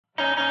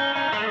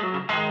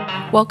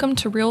Welcome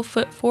to Real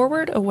Foot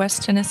Forward, a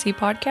West Tennessee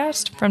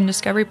podcast from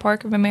Discovery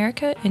Park of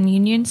America in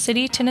Union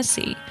City,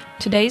 Tennessee.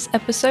 Today's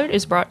episode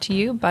is brought to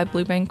you by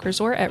Blue Bank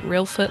Resort at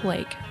Reelfoot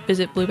Lake.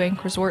 Visit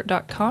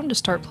bluebankresort.com to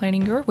start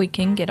planning your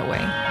weekend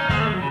getaway.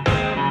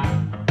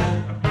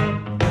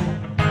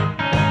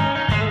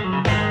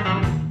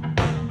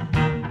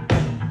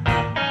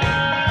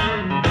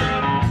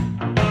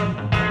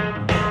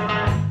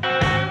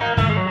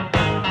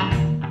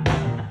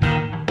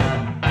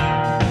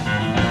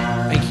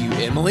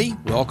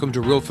 Welcome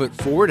to Real Foot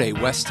Forward, a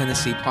West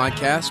Tennessee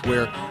podcast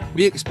where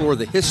we explore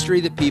the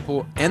history, the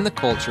people, and the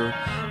culture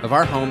of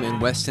our home in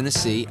West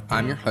Tennessee.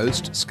 I'm your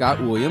host,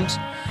 Scott Williams.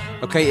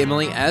 Okay,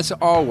 Emily, as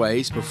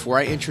always, before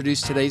I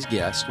introduce today's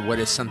guest, what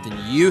is something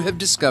you have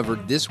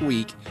discovered this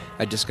week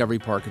at Discovery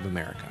Park of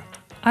America?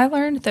 I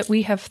learned that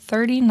we have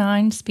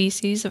 39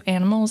 species of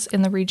animals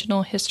in the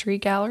Regional History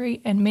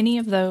Gallery, and many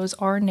of those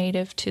are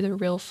native to the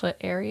Reelfoot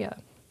area.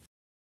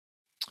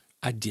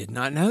 I did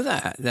not know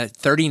that. That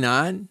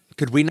 39?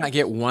 Could we not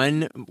get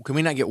one? Can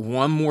we not get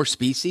one more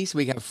species?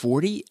 We got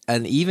 40.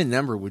 An even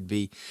number would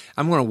be.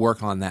 I'm going to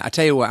work on that. I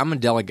tell you what, I'm going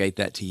to delegate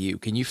that to you.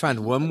 Can you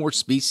find one more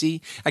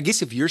species? I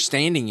guess if you're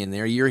standing in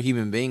there, you're a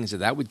human being, so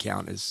that would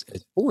count as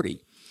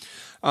 40.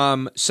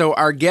 So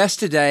our guest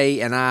today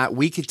and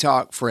we could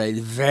talk for a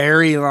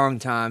very long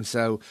time.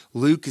 So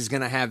Luke is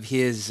going to have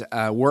his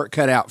work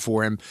cut out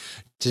for him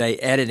today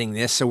editing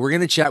this. So we're going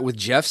to chat with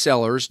Jeff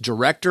Sellers,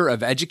 Director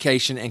of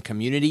Education and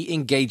Community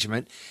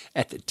Engagement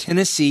at the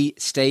Tennessee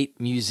State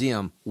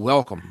Museum.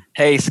 Welcome.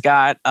 Hey,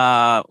 Scott.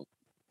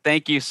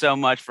 Thank you so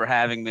much for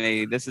having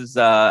me. This is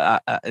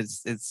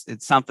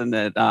it's something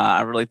that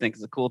I really think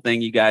is a cool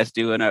thing you guys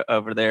do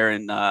over there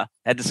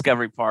at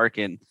Discovery Park.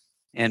 And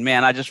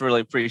man, I just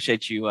really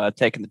appreciate you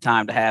taking the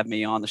time to have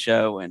me on the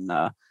show. And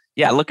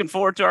yeah, looking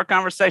forward to our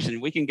conversation.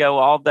 We can go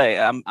all day.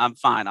 I'm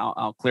fine.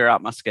 I'll clear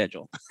out my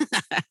schedule.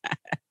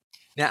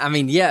 Now,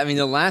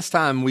 the last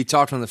time we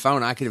talked on the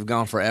phone, I could have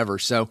gone forever.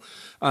 So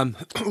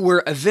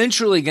we're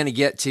eventually going to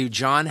get to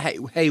John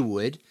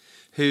Haywood,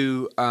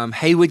 who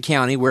Haywood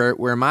County,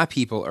 where my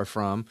people are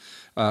from,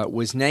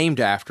 was named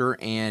after,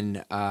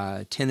 and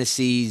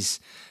Tennessee's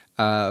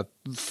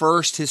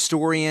first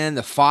historian,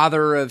 the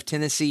father of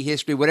Tennessee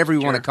history, whatever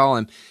you want to call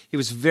him. He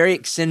was very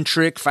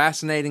eccentric,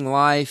 fascinating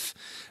life.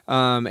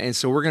 And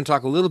so we're going to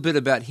talk a little bit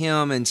about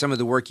him and some of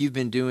the work you've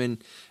been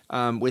doing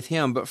with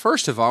him. But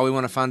first of all, we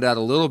want to find out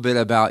a little bit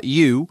about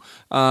you.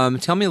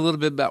 Tell me a little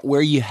bit about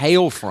where you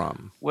hail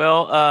from.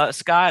 Well,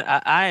 Scott,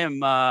 I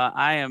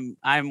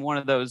am one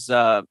of those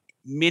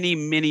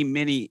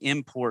many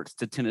imports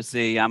to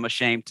Tennessee. I'm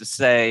ashamed to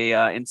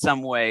say in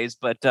some ways,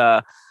 but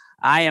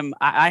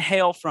I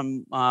hail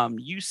from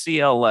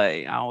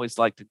UCLA. I always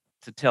like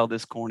to tell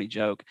this corny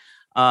joke.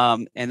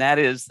 And that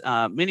is,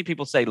 many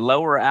people say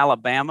Lower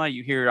Alabama.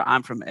 You hear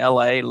I'm from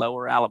LA,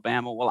 Lower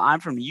Alabama. Well, I'm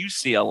from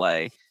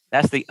UCLA.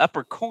 That's the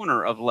upper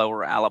corner of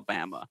Lower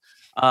Alabama.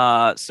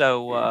 Yeah,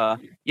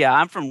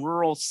 I'm from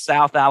rural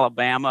South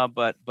Alabama,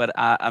 but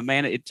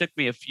man, it took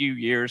me a few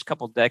years,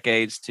 couple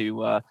decades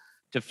to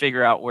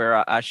figure out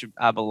where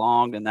I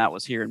belonged, and that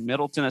was here in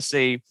Middle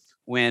Tennessee.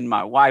 When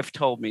my wife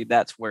told me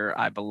that's where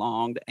I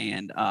belonged,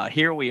 and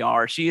here we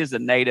are. She is a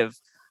native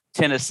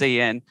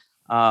Tennessean.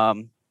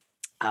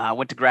 I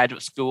went to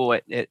graduate school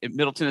at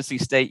Middle Tennessee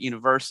State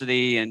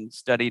University and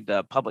studied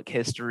public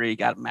history,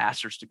 got a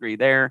master's degree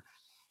there.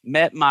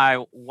 Met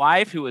my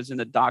wife, who was in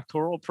the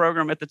doctoral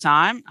program at the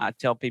time. I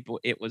tell people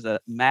it was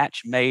a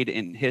match made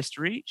in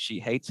history.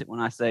 She hates it when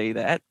I say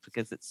that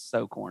because it's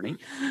so corny.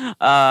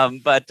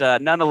 But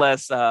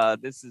nonetheless,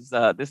 this is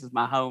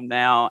my home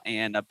now,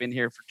 and I've been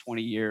here for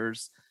 20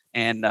 years.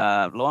 And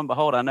lo and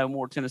behold, I know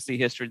more Tennessee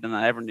history than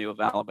I ever knew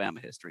of Alabama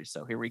history.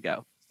 So here we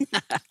go.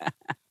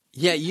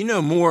 Yeah, you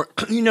know more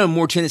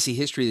Tennessee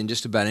history than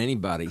just about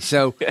anybody.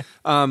 So,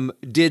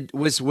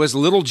 was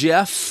little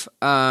Jeff?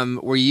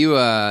 Were you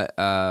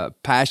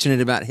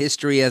passionate about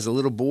history as a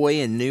little boy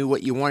and knew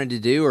what you wanted to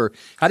do, or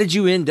how did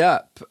you end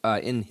up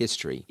in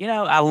history?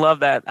 I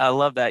love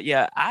that.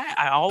 Yeah,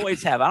 I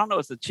always have. I don't know if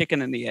it's the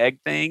chicken and the egg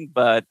thing,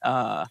 but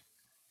I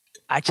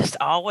just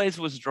always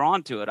was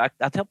drawn to it.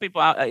 I tell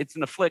people it's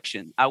an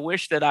affliction. I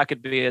wish that I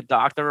could be a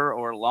doctor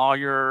or a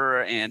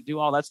lawyer and do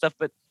all that stuff,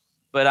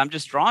 but I'm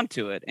just drawn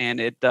to it.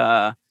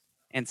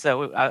 And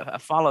so I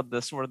followed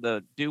the sort of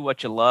the do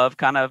what you love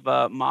kind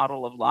of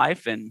model of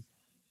life, and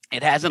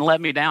it hasn't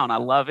let me down. I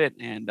love it.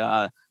 And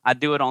I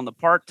do it on the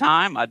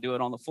part-time, I do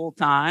it on the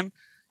full-time.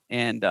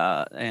 And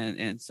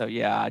so,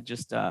 yeah, I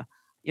just, I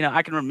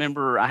can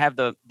remember I have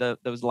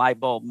those light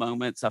bulb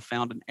moments. I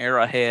found an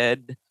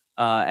arrowhead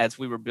as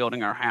we were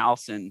building our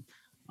house, and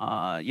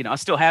I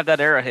still have that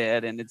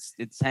arrowhead, and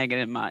it's hanging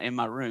in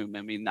my room.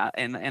 I mean,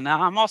 and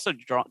I'm also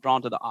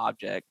drawn to the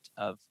object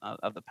of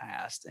the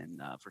past, and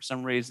for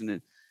some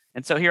reason,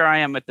 and so here I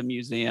am at the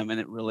museum, and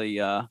it really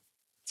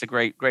it's a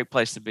great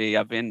place to be.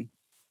 I've been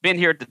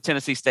here at the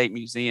Tennessee State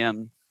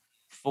Museum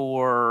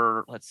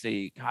for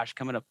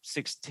coming up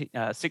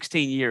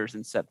 16 years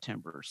in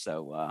September.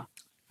 So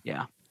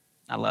yeah.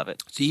 I love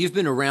it. So you've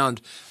been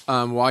around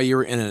while you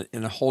were in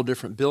a whole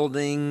different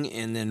building,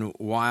 and then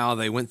while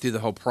they went through the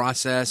whole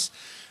process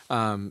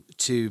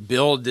to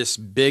build this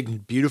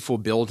big, beautiful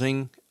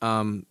building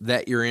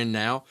that you're in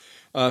now.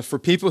 For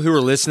people who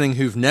are listening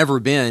who've never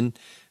been,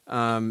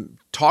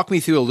 talk me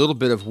through a little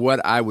bit of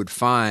what I would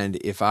find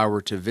if I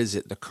were to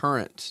visit the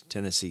current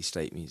Tennessee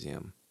State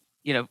Museum.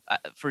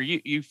 For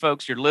you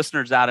folks, your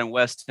listeners out in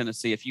West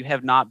Tennessee, if you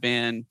have not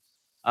been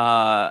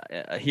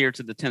here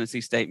to the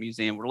Tennessee State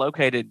Museum, we're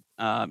located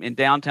in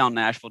downtown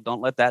Nashville.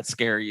 Don't let that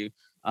scare you.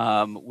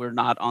 We're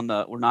not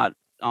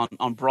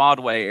on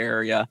Broadway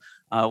area.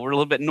 We're a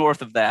little bit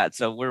north of that,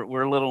 so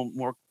we're a little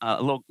more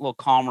a little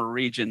calmer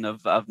region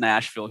of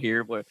Nashville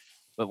here, but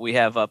we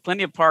have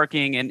plenty of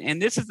parking,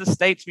 and this is the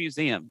State's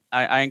Museum.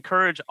 I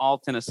encourage all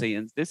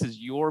Tennesseans. This is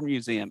your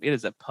museum. It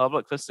is a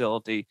public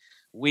facility.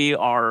 We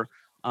are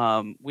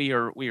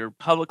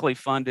publicly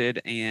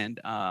funded, and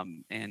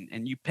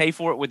you pay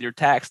for it with your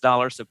tax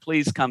dollars. So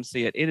please come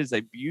see it. It is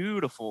a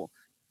beautiful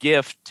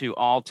gift to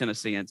all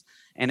Tennesseans,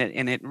 and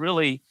it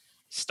really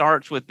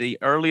starts with the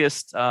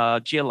earliest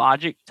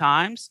geologic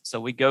times. So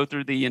we go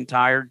through the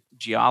entire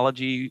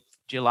geologic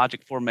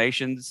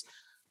formations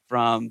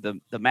from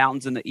the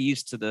mountains in the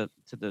east to the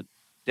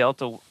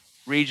Delta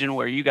region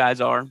where you guys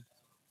are,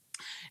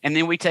 and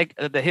then we take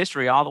the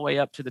history all the way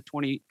up to the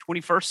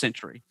 21st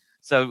century.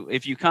 So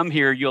if you come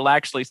here, you'll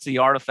actually see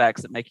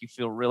artifacts that make you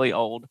feel really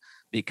old,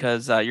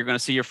 because you're going to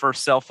see your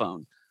first cell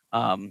phone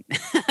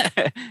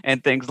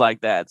and things like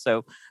that.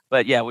 So,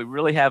 but yeah, we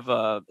really have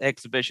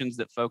exhibitions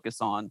that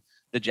focus on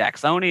the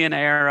Jacksonian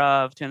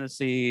era of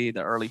Tennessee,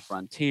 the early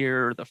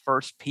frontier, the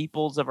first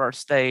peoples of our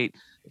state,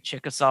 the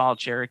Chickasaw,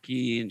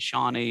 Cherokee, and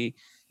Shawnee.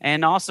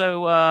 And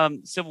also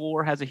Civil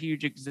War has a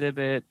huge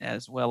exhibit,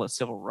 as well as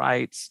civil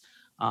rights.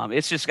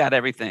 It's just got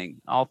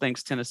everything, all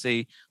things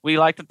Tennessee. We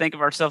like to think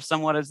of ourselves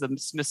somewhat as the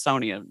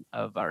Smithsonian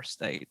of our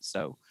state.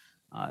 So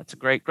it's a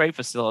great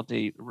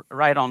facility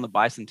right on the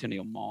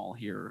Bicentennial Mall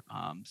here.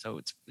 So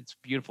it's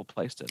a beautiful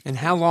place to. And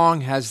how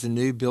long has the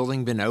new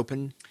building been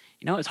open?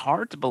 It's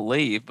hard to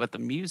believe, but the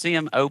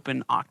museum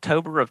opened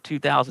October of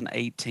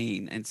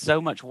 2018, and so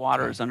much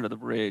water is under the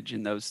bridge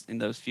in those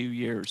few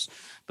years.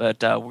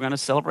 But we're going to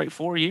celebrate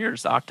 4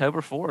 years, October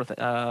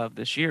 4th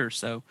this year.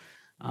 So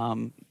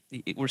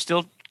we're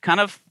still kind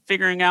of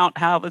figuring out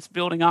how this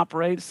building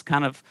operates,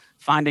 kind of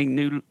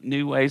finding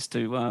new ways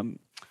to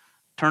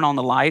turn on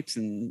the lights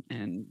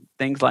and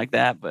things like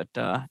that. But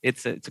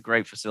it's a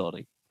great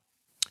facility.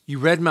 You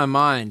read my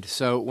mind.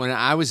 So when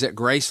I was at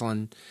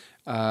Graceland,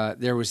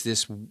 there was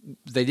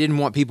they didn't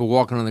want people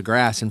walking on the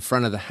grass in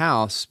front of the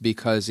house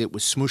because it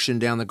was smooshing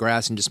down the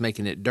grass and just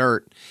making it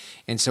dirt.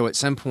 And so at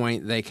some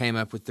point they came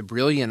up with the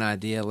brilliant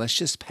idea, let's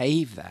just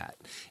pave that.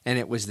 And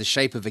it was the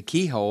shape of a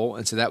keyhole.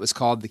 And so that was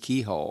called the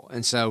keyhole.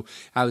 And so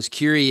I was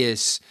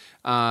curious,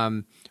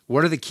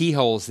 what are the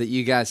keyholes that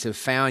you guys have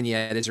found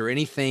yet? Is there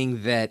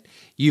anything that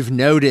you've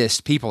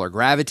noticed people are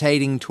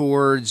gravitating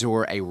towards,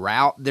 or a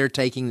route they're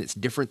taking that's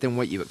different than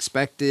what you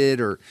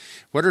expected? Or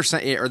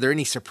are there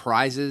any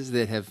surprises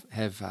that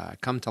have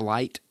come to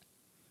light?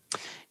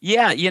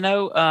 Yeah,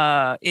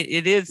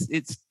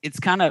 it's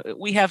kind of,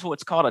 we have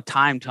what's called a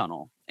time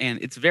tunnel, and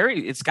it's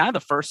kind of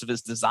the first of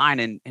its design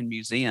in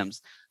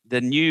museums.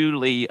 The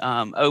newly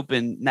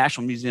open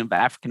National Museum of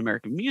African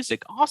American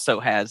Music also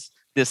has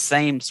this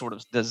same sort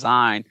of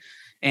design.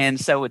 And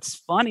so it's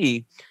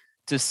funny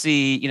to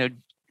see,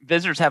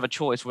 visitors have a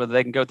choice whether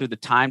they can go through the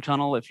time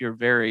tunnel if you're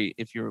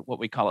what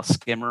we call a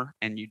skimmer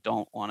and you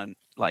don't want to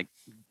like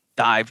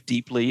dive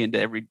deeply into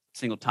every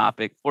single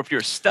topic, or if you're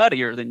a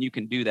studier, then you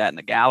can do that in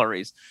the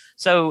galleries.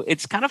 So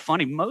it's kind of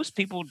funny. Most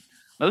people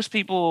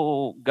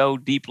go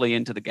deeply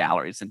into the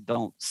galleries and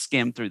don't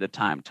skim through the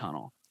time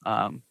tunnel.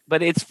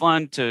 But it's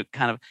fun to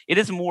it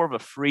is more of a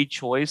free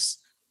choice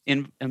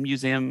in a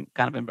museum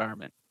kind of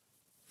environment.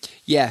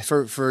 Yeah,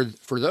 for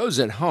those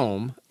at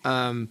home,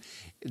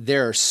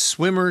 there are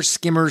swimmers,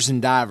 skimmers,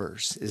 and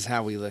divers is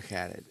how we look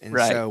at it. And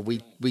right. So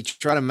we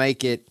try to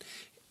make it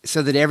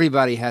so that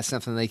everybody has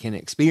something they can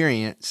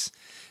experience.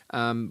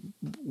 The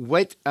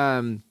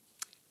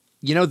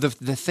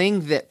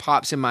thing that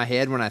pops in my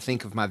head when I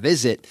think of my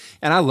visit,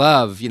 and I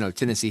love,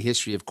 Tennessee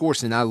history, of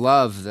course, and I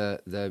love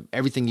the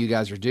everything you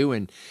guys are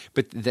doing,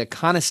 but the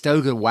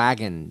Conestoga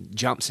wagon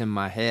jumps in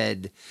my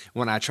head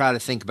when I try to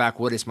think back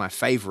what is my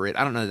favorite.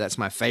 I don't know if that's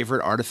my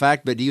favorite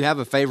artifact, but do you have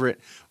a favorite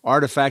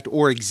artifact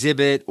or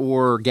exhibit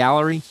or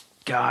gallery?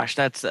 Gosh,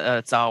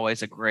 that's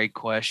always a great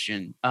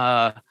question.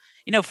 For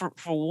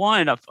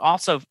one,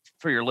 also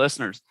for your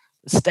listeners,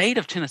 the state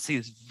of Tennessee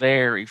is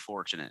very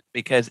fortunate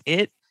because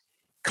it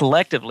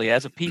collectively,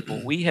 as a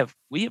people, we have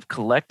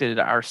collected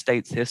our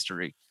state's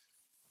history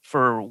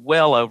for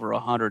well over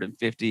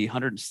 150,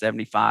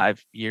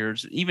 175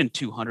 years, even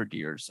 200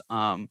 years.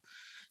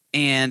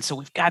 And so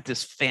we've got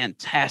this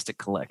fantastic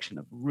collection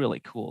of really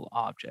cool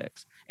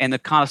objects. And the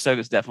Conestoga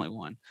is definitely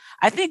one.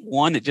 I think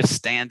one that just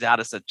stands out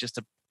as just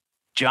a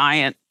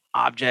giant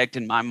object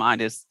in my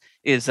mind is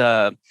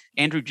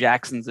Andrew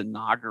Jackson's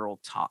inaugural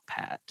top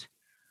hat.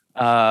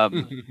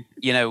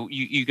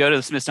 You go to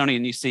the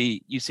Smithsonian, you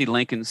see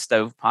Lincoln's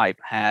stovepipe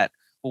hat.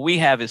 Well, we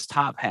have his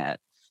top hat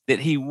that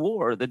he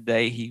wore the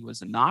day he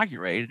was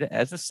inaugurated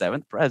as the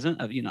 7th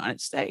president of the United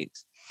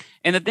States.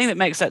 And the thing that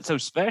makes that so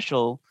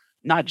special,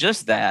 not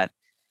just that,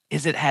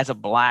 is it has a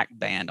black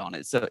band on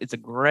it. So it's a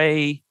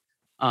gray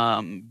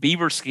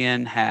beaver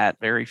skin hat,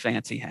 very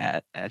fancy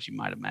hat, as you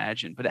might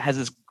imagine, but it has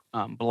this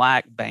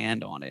black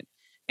band on it.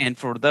 And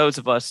for those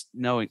of us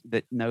know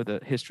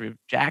the history of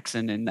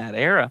Jackson in that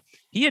era,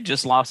 he had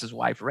just lost his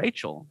wife,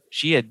 Rachel.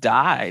 She had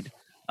died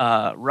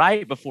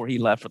right before he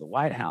left for the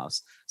White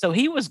House. So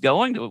he was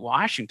going to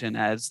Washington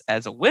as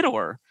a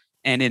widower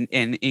and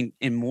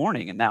in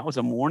mourning. And that was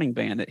a mourning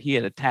band that he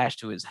had attached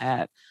to his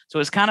hat. So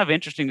it's kind of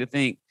interesting to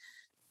think,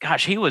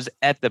 gosh, he was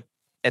at the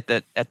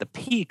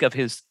peak of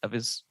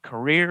his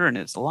career and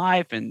his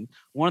life, and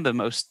one of the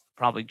most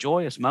probably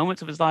joyous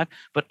moments of his life,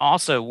 but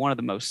also one of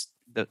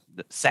the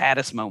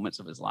saddest moments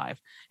of his life.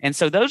 And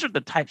so those are the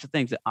types of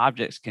things that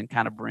objects can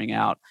kind of bring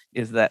out,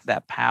 is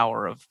that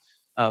power of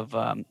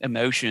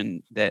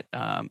emotion that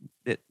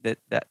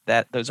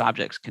those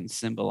objects can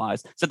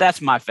symbolize. So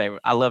that's my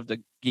favorite. I love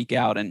to geek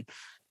out and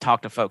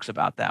talk to folks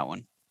about that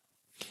one.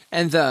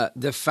 And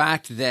the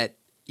fact that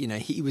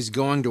he was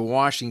going to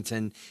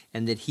Washington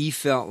and that he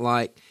felt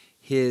like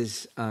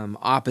his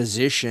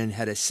opposition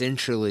had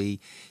essentially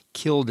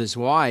killed his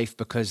wife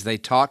because they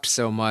talked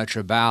so much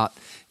about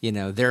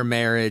their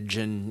marriage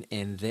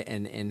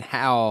and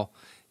how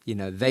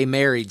they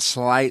married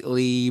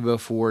slightly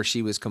before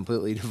she was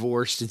completely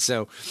divorced, and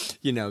so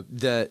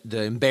the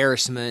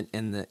embarrassment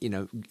and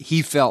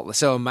he felt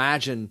so.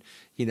 Imagine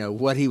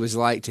what he was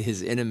like to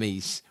his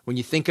enemies when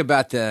you think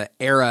about the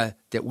era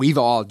that we've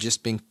all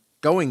just been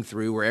going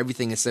through, where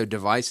everything is so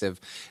divisive.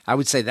 I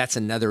would say that's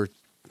another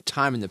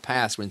time in the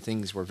past when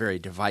things were very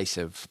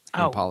divisive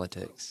in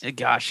politics.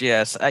 Gosh,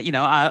 yes. I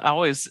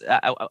always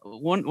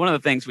one of the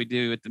things we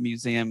do at the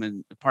museum,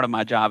 and part of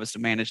my job is to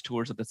manage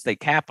tours of the state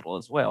capitol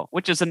as well,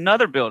 which is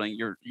another building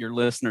your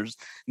listeners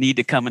need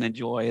to come and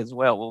enjoy as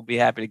well. We'll be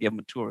happy to give them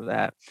a tour of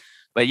that.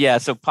 But yeah,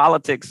 so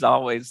politics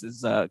always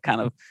is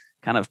kind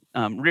of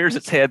rears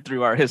its head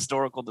through our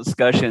historical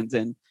discussions,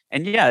 and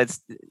yeah,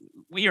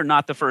 we are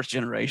not the first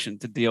generation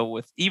to deal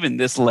with even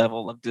this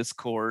level of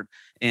discord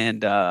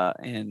and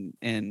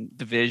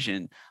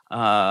division.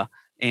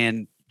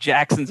 And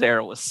Jackson's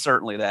era was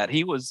certainly that.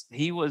 He was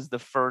the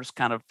first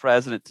kind of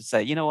president to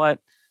say, you know what,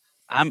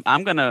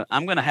 I'm gonna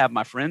have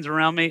my friends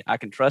around me. I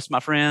can trust my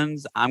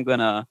friends.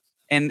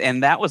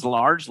 And that was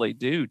largely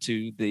due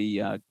to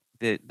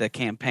the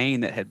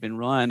campaign that had been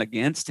run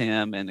against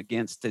him and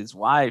against his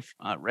wife,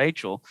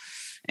 Rachel.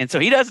 And so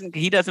he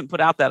doesn't put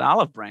out that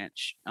olive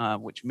branch,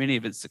 which many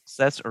of his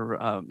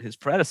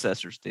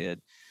predecessors did.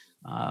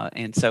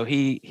 And so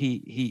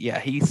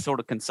he sort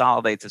of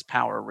consolidates his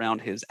power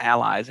around his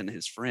allies and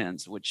his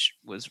friends, which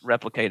was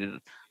replicated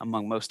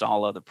among most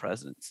all other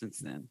presidents since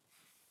then.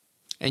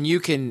 And you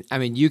can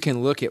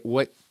look at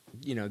what,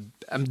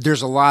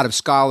 there's a lot of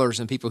scholars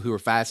and people who are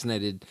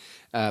fascinated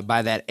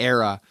by that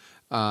era.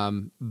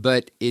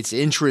 But it's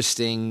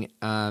interesting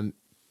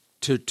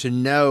to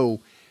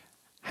know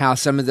how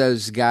some of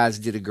those guys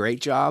did a great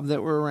job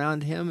that were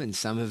around him, and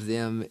some of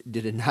them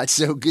did a not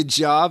so good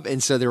job.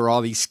 And so there were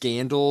all these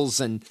scandals,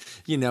 and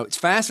it's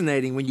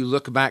fascinating when you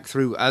look back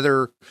through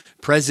other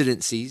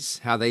presidencies,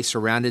 how they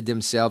surrounded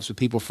themselves with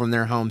people from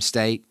their home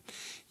state,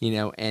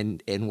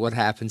 and what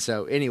happened.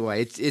 So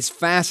anyway, it's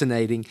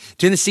fascinating.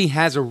 Tennessee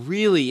has a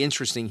really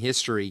interesting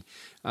history,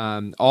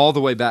 all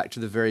the way back to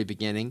the very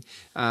beginning.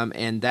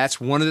 And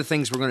that's one of the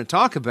things we're going to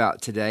talk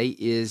about today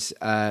is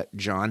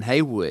John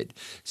Haywood.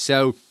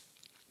 So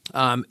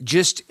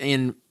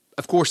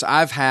of course,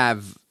 I've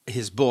have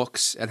his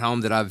books at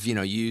home that I've,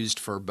 used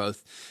for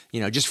both,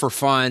 just for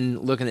fun,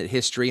 looking at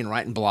history and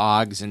writing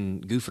blogs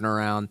and goofing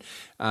around.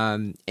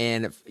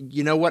 And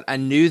you know what? I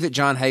knew that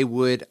John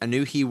Haywood, I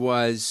knew he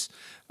was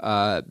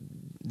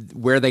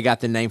where they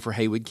got the name for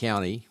Haywood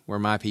County, where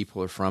my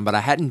people are from, but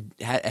I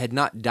had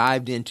not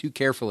dived in too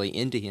carefully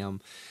into him.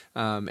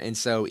 And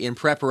so in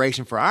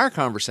preparation for our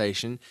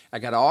conversation, I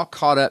got all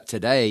caught up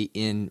today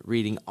in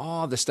reading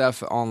all the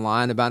stuff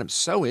online about him.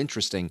 So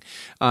interesting.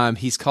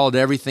 He's called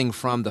everything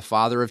from the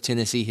father of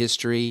Tennessee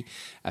history,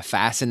 a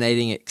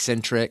fascinating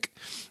eccentric,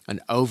 an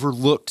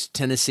overlooked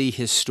Tennessee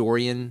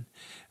historian.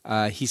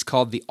 He's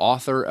called the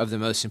author of the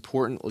most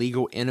important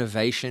legal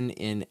innovation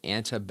in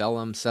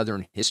antebellum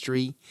Southern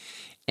history.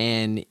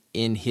 And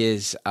in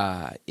his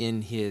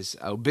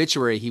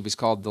obituary, he was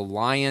called the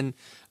Lion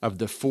of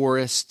the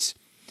Forest,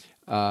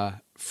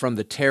 from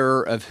the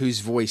terror of whose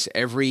voice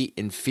every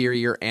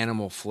inferior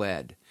animal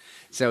fled.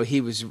 So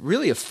he was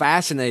really a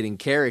fascinating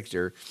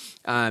character.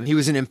 He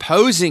was an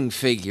imposing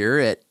figure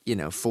at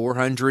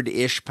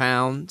 400-ish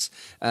pounds,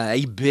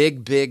 a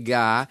big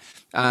guy.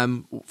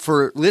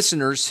 For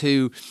listeners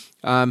who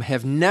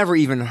have never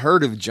even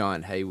heard of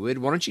John Haywood,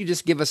 why don't you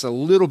just give us a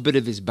little bit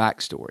of his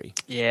backstory?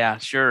 Yeah,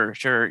 sure.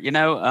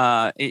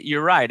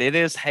 You're right. It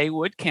is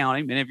Haywood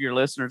County. Many of your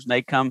listeners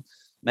may come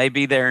may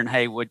be there in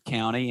Haywood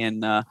County.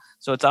 And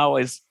so it's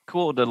always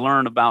cool to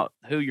learn about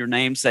who your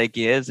namesake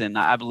is. And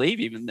I believe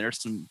even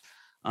there's some,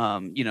 a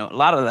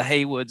lot of the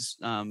Haywoods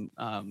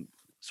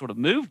sort of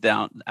moved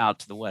out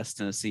to the West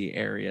Tennessee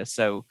area.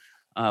 So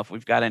if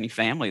we've got any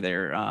family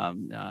there,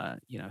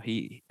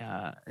 he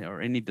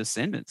or any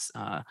descendants.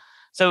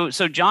 So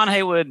John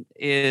Haywood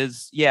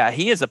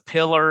he is a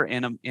pillar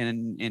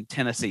in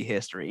Tennessee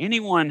history.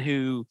 Anyone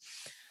who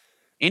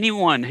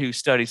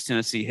studies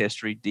Tennessee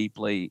history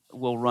deeply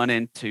will run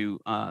into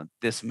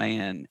this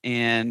man.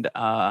 And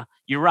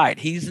you're right,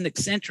 he's an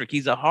eccentric.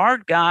 He's a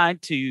hard guy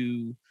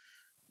to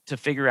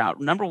figure out.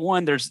 Number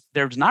one, there's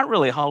not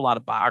really a whole lot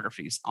of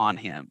biographies on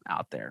him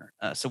out there,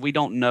 so we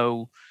don't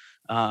know.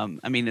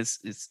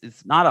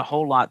 It's not a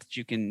whole lot that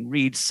you can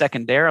read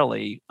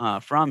secondarily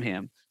from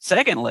him.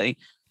 Secondly,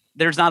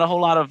 there's not a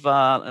whole lot of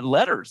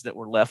letters that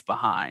were left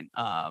behind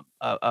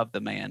of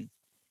the man.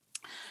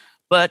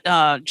 But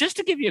just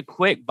to give you a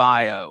quick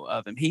bio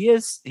of him, he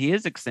is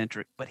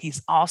eccentric, but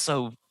he's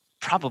also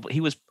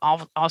probably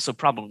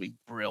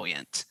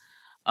brilliant.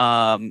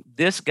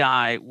 This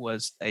guy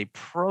was a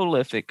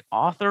prolific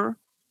author.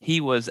 He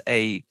was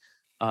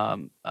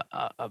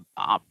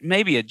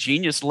maybe a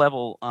genius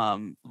level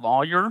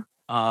lawyer,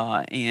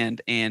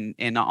 and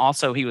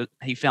also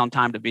he found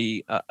time to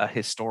be a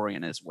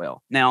historian as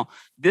well. Now,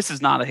 this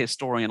is not a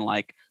historian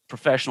like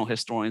professional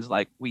historians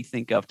like we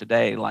think of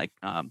today, like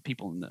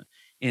people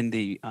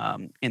in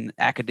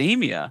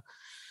academia.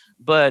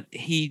 But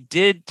he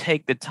did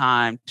take the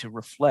time to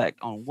reflect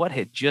on what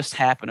had just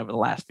happened over the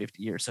last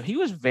 50 years. So he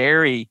was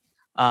very,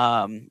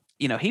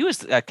 he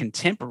was a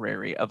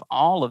contemporary of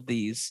all of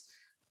these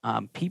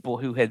people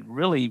who had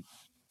really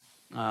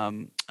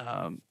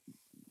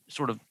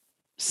sort of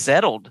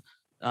settled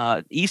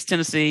East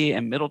Tennessee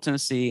and Middle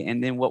Tennessee,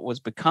 and then what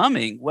was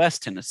becoming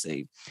West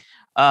Tennessee.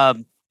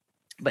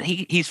 But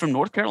he's from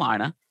North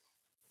Carolina.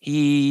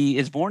 He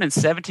is born in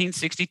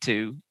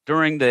 1762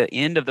 during the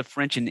end of the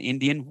French and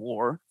Indian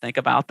War. Think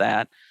about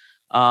that.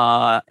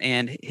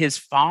 And his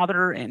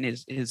father and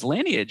his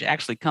lineage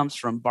actually comes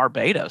from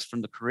Barbados,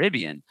 from the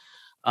Caribbean.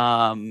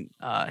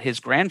 His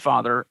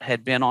grandfather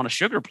had been on a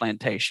sugar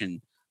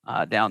plantation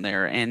down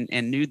there and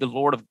knew the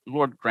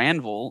Lord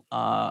Granville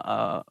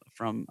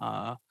from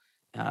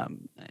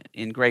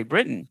in Great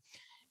Britain.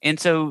 And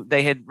so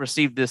they had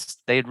received this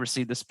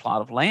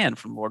plot of land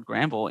from Lord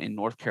Granville in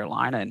North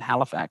Carolina, in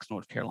Halifax,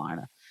 North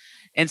Carolina.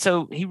 And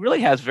so he really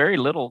has very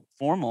little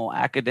formal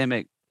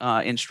academic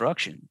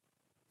instruction.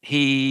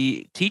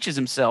 He teaches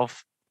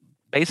himself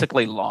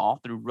basically law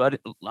through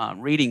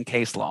reading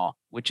case law,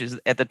 which is,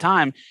 at the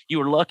time, you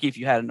were lucky if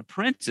you had an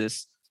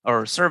apprentice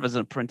or serve as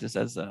an apprentice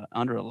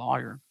under a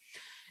lawyer.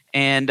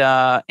 And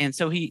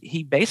so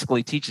he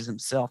basically teaches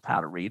himself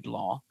how to read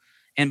law.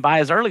 And by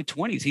his early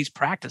 20s, he's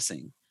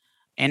practicing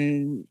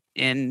and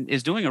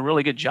is doing a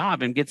really good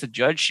job, and gets a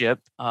judgeship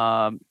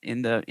soon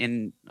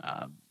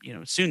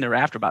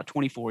thereafter, about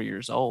 24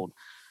 years old.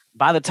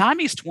 By the time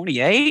he's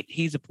 28,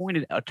 he's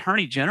appointed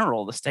Attorney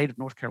General of the state of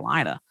North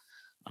Carolina.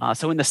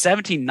 So in the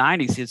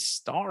 1790s, his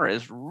star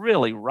is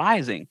really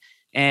rising.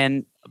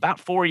 And about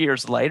 4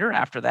 years later,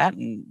 after that,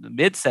 in the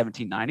mid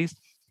 1790s,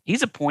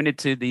 he's appointed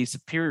to the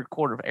Superior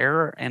Court of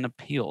Error and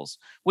Appeals,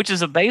 which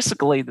is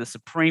basically the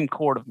Supreme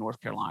Court of North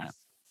Carolina.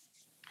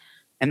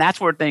 And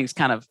that's where things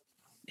kind of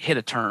hit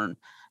a turn.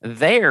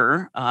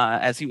 There,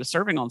 as he was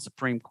serving on the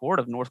Supreme Court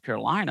of North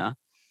Carolina,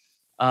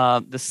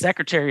 the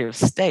Secretary of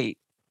State,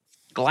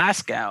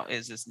 Glasgow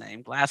is his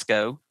name,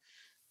 Glasgow,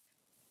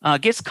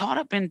 gets caught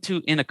up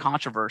in a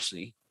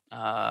controversy.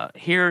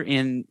 Here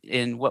in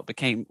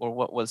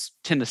what was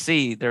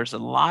Tennessee, there's a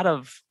lot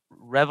of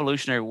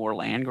Revolutionary War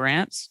land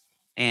grants,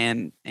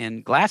 and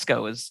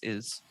Glasgow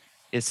is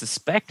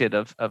suspected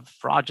of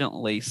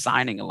fraudulently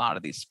signing a lot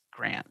of these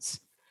grants.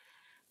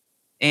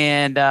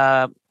 And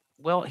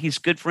he's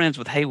good friends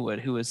with Haywood,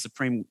 who is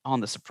on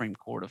the Supreme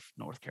Court of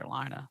North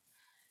Carolina.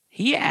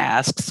 He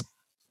asks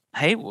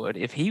Haywood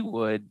if he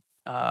would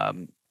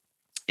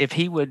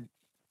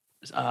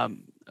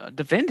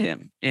defend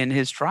him in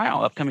his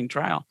upcoming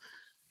trial.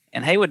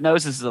 And Haywood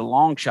knows this is a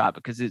long shot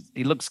because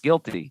he looks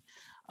guilty.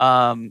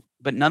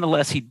 But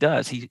nonetheless, he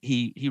does.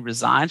 He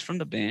resigns from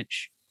the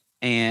bench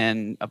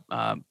and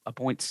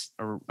appoints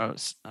or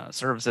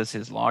serves as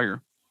his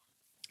lawyer.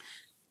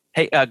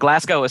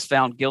 Glasgow is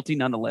found guilty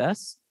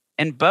nonetheless.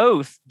 And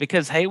both,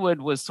 because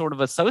Haywood was sort of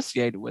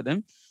associated with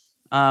him,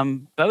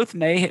 Glasgow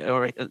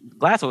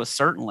was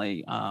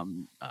certainly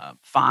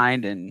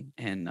fined and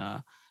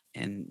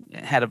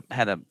had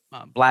a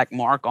black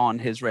mark on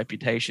his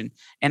reputation.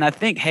 And I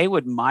think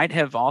Haywood might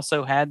have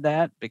also had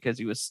that because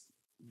he was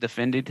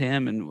defended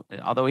him, and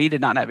although he did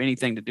not have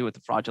anything to do with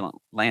the fraudulent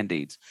land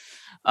deeds,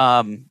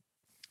 but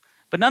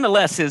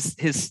nonetheless,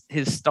 his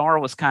star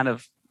was kind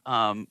of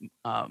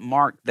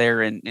marked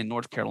there in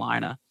North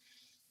Carolina,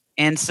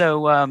 and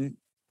so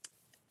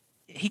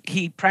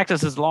he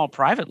practices law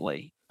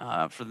privately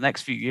for the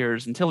next few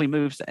years until he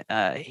moves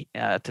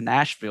to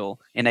Nashville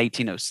in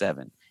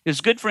 1807. He was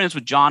good friends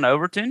with John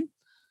Overton,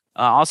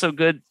 also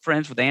good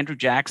friends with Andrew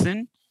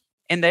Jackson,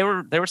 and they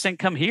were saying,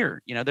 come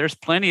here. There's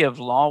plenty of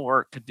law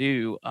work to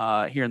do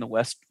here in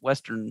the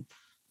Western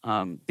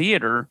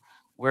theater,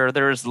 where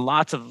there's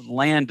lots of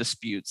land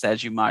disputes,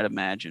 as you might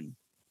imagine.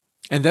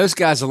 And those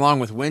guys, along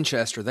with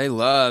Winchester, they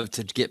love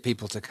to get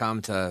people to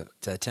come to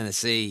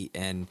Tennessee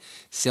and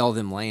sell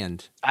them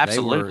land.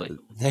 Absolutely.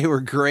 They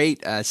were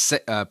great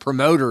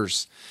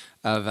promoters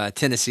of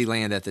Tennessee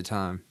land at the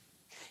time.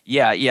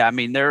 Yeah. I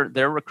mean,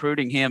 they're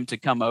recruiting him to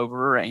come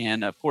over,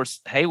 and of course,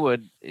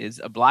 Haywood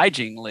is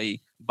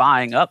obligingly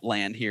buying up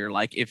land here.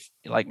 Like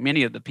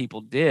many of the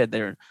people did,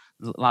 a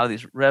lot of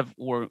these Rev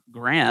War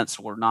grants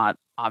were not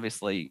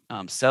obviously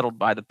settled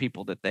by the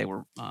people that they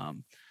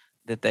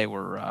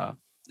were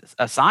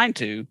assigned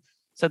to,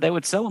 so they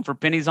would sell them for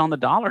pennies on the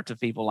dollar to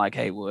people like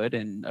Haywood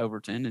and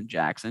Overton and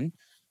Jackson,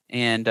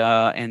 and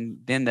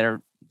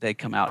then they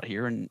come out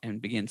here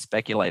and begin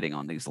speculating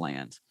on these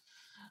lands.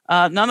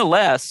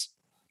 Nonetheless,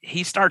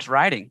 he starts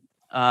writing.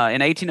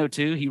 In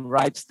 1802, he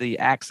writes the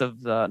Acts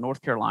of North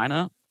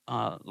Carolina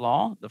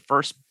law, the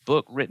first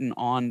book written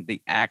on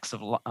the Acts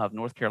of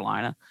North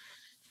Carolina.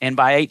 And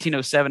by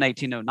 1807,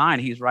 1809,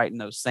 he's writing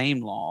those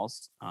same law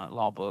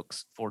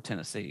books for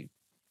Tennessee.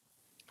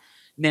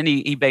 And then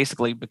he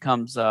basically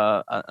becomes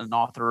an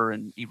author,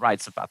 and he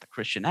writes about the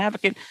Christian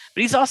Advocate.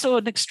 But he's also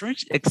an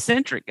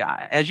eccentric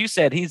guy. As you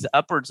said, he's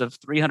upwards of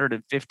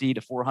 350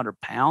 to 400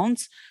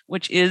 pounds,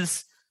 which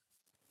is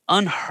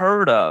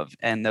unheard of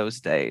in those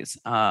days.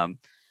 And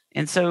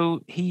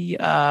so he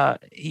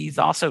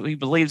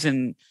believes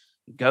in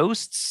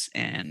ghosts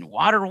and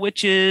water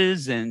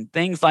witches and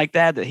things like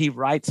that he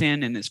writes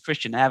in his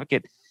Christian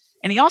Advocate.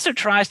 And he also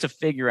tries to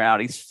figure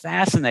out, he's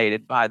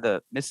fascinated by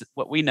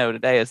what we know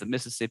today as the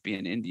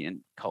Mississippian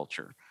Indian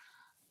culture,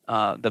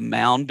 the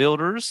mound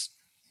builders.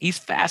 He's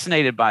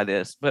fascinated by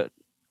this, but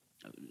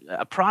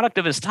a product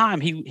of his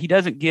time, he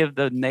doesn't give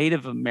the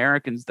Native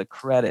Americans the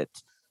credit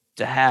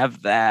to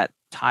have that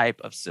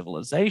type of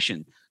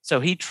civilization.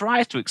 So he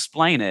tries to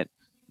explain it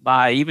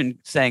by even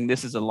saying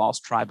this is a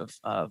lost tribe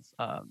of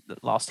the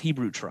lost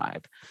Hebrew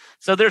tribe.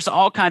 So there's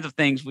all kinds of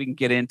things we can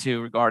get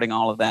into regarding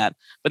all of that.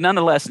 But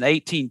nonetheless, in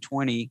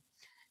 1820,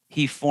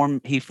 he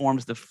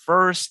forms the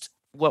first,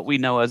 what we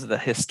know as the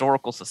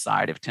Historical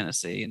Society of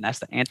Tennessee, and that's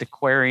the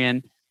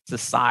Antiquarian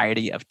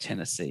Society of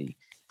Tennessee.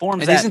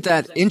 Isn't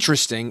that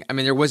interesting? I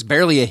mean, there was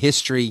barely a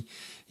history,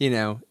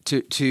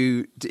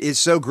 it's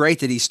so great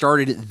that he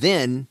started it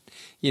then.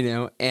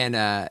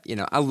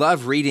 I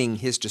love reading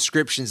his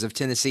descriptions of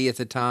Tennessee at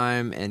the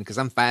time, and because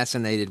I'm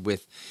fascinated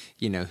with,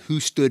 who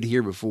stood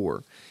here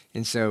before,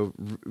 and so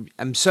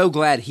I'm so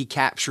glad he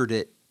captured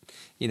it,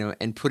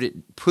 and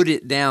put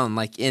it down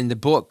like in the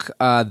book.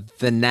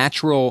 The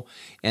Natural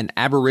and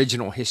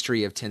Aboriginal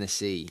History of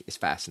Tennessee is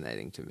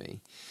fascinating to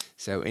me.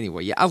 So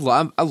anyway, yeah,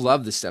 I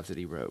love the stuff that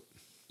he wrote.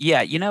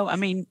 Yeah, I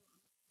mean,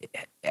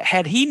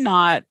 had he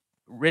not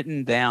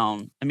written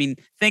down, I mean,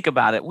 think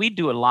about it. We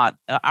do a lot.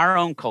 Our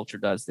own culture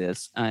does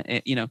this.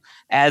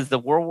 As the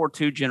World War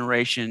II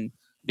generation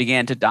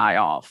began to die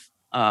off,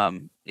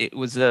 it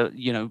was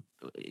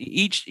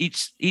each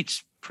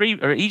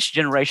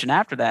generation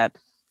after that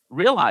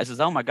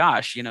realizes, oh my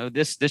gosh,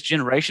 this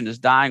generation is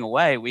dying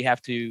away. We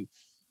have to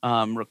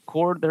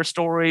record their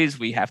stories.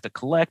 We have to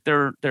collect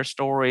their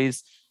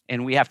stories,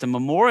 and we have to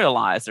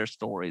memorialize their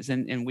stories.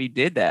 And we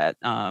did that.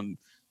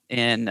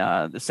 And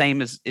the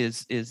same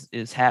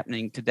is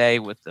happening today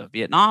with the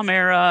Vietnam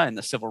era and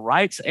the Civil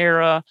Rights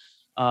era.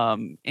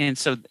 And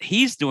so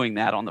he's doing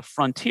that on the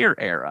frontier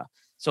era.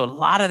 So a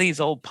lot of these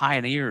old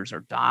pioneers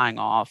are dying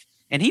off,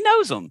 and he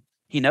knows them.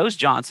 He knows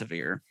John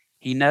Sevier.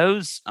 He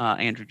knows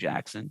Andrew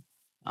Jackson.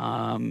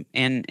 And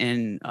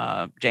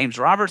James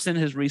Robertson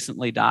has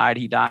recently died.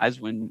 He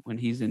dies when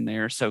he's in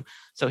there. So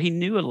he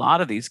knew a lot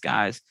of these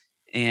guys,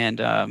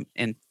 and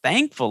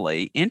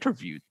thankfully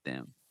interviewed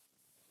them.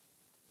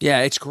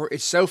 Yeah, it's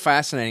so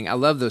fascinating. I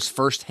love those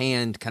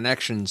firsthand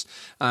connections.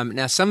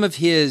 Now, some of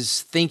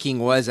his thinking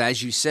was,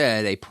 as you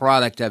said, a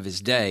product of his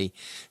day.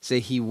 So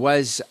he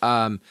was,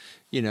 Andrew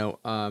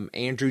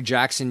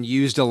Jackson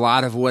used a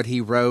lot of what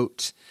he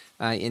wrote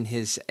in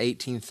his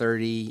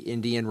 1830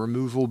 Indian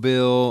Removal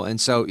Bill, and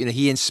so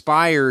he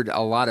inspired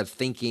a lot of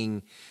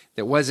thinking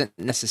that wasn't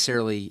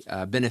necessarily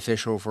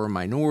beneficial for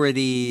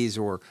minorities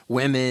or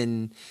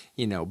women,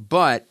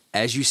 but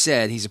as you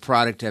said, he's a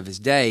product of his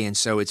day. And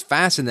so it's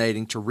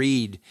fascinating to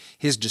read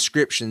his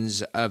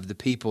descriptions of the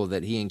people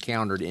that he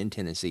encountered in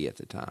Tennessee at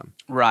the time.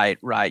 Right.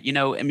 I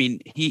mean,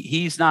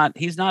 he's not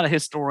a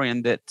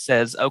historian that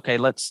says, okay,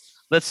 let's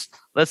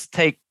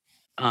take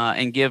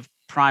and give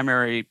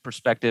primary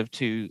perspective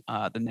to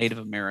the Native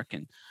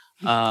American,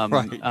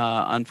 right.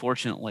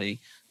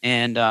 Unfortunately.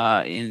 And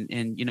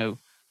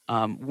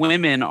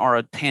women are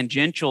a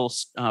tangential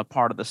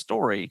part of the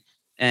story,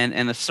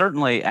 and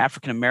certainly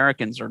African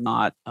Americans are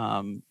not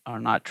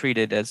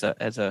treated as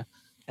a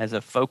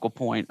focal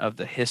point of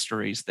the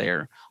histories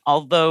there.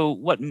 Although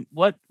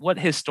what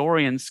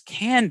historians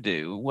can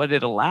do, what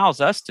it allows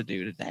us to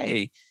do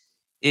today,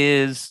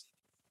 is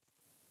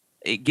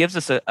it gives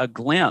us a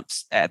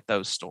glimpse at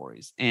those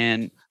stories,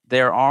 and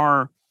there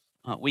are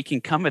we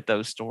can come at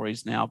those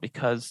stories now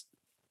because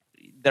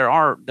there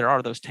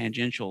are those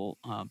tangential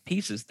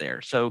pieces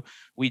there. So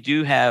we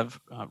do have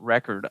a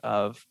record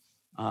of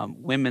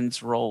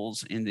women's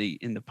roles in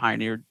the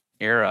pioneer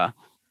era,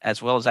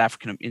 as well as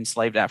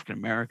enslaved African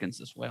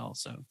Americans as well.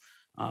 So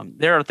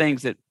there are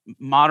things that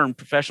modern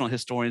professional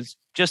historians,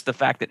 just the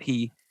fact that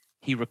he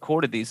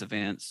recorded these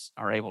events,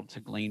 are able to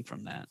glean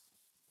from that.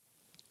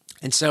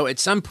 And so at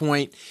some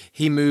point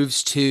he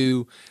moves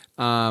to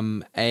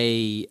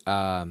a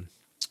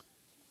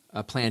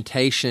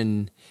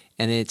plantation,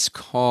 and it's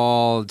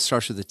called,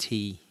 starts with a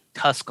T.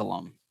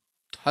 Tusculum.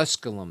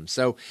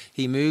 So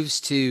he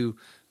moves to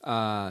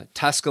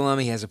Tusculum.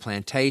 He has a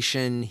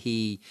plantation.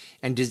 He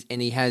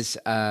has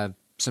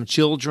some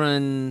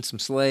children, some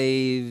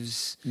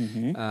slaves.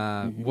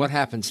 What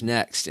happens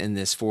next in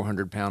this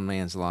 400-pound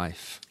man's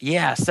life?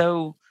 Yeah,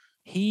 so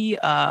he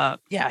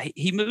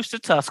moves to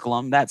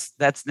Tusculum.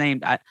 That's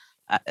named. I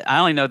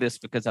only know this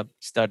because I've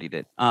studied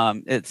it.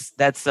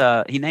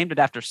 He named it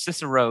after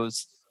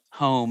Cicero's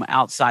home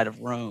outside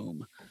of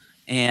Rome,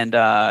 and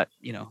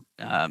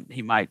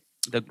he might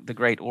the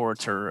great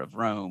orator of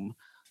Rome.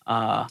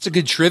 It's a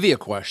good trivia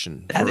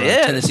question for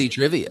Tennessee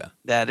trivia.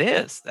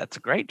 That's a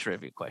great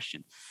trivia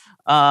question.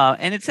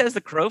 And it says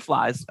the crow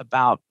flies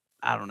about,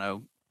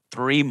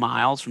 3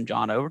 miles from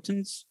John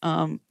Overton's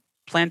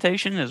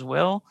plantation as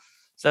well.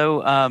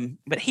 So,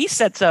 but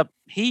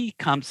he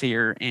comes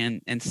here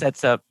and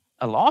sets up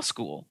a law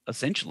school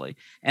essentially,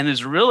 and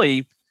is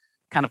really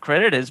kind of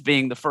credited as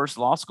being the first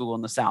law school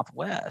in the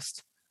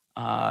Southwest.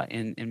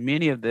 And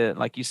many of the,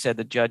 like you said,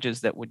 the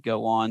judges that would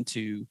go on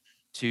to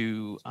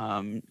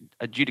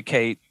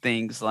adjudicate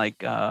things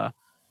like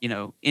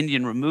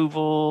Indian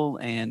removal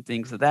and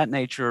things of that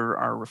nature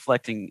are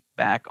reflecting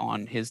back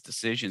on his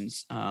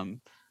decisions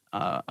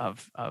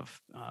of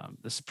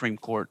the Supreme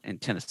Court in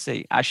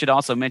Tennessee. I should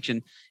also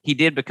mention he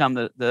did become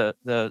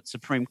the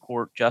Supreme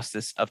Court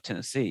Justice of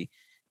Tennessee,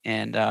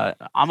 and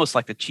almost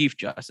like the Chief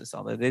Justice,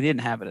 although they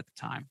didn't have it at the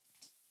time.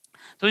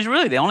 So he's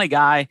really the only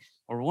guy,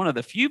 or one of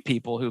the few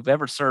people, who've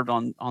ever served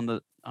on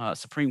the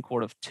Supreme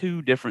Court of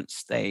 2 different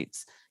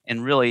states,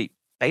 and really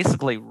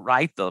basically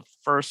write the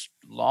first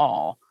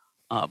law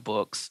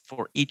books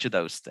for each of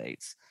those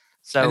states.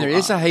 So, and there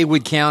is a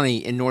Haywood County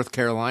in North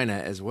Carolina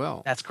as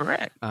well. That's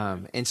correct.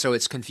 And so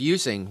it's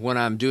confusing when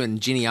I'm doing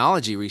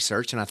genealogy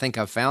research, and I think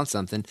I've found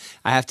something.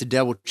 I have to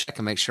double check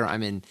and make sure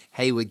I'm in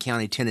Haywood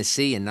County,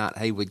 Tennessee, and not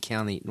Haywood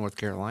County, North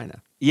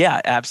Carolina.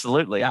 Yeah,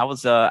 absolutely. I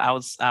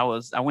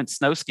went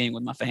snow skiing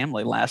with my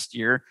family last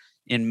year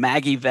in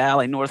Maggie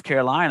Valley, North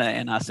Carolina,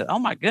 and I said, "Oh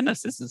my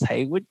goodness, this is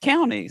Haywood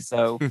County."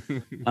 So,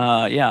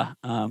 the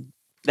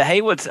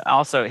Haywoods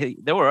also.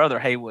 There were other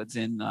Haywoods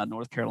in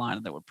North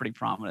Carolina that were pretty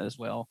prominent as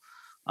well.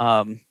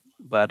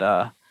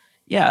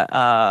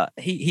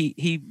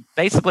 He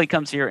basically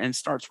comes here and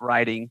starts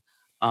writing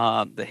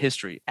the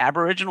history.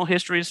 Aboriginal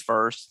history is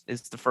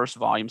the first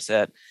volume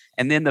set,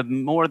 and then the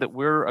more that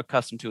we're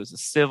accustomed to is the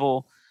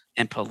civil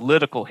and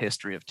political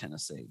history of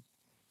Tennessee.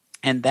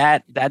 And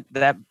that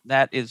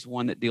is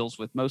one that deals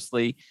with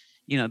mostly,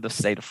 the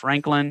state of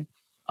Franklin,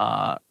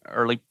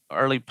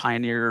 early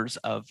pioneers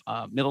of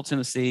Middle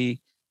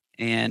Tennessee,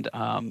 and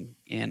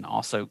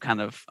also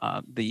kind of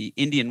the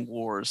Indian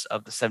Wars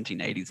of the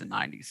 1780s and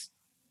 90s.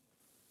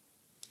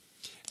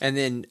 And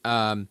then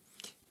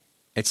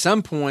at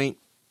some point,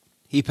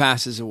 he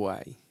passes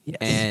away. Yes.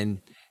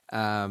 And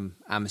I'm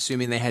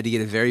assuming they had to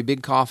get a very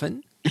big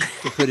coffin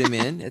to put him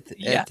in at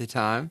the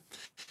time.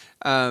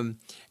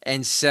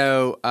 And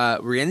so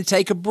we're going to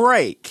take a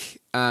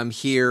break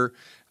here.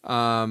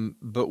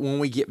 But when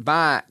we get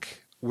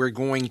back, we're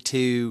going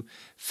to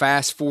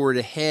fast forward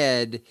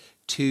ahead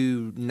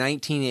to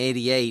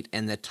 1988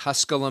 and the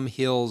Tusculum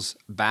Hills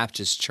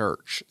Baptist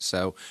Church.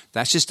 So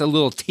that's just a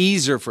little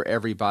teaser for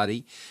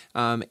everybody.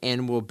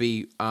 And we'll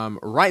be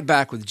right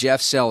back with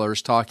Jeff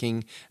Sellers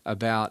talking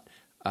about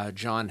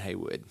John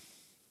Haywood.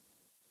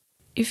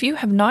 If you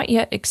have not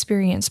yet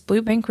experienced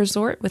Blue Bank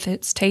Resort with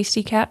its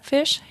tasty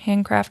catfish,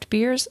 handcraft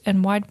beers,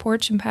 and wide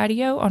porch and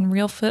patio on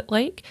Reelfoot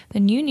Lake,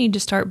 then you need to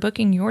start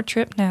booking your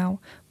trip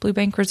now. Blue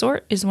Bank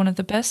Resort is one of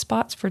the best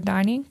spots for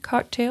dining,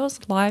 cocktails,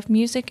 live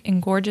music,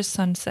 and gorgeous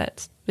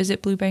sunsets.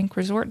 Visit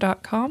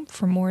bluebankresort.com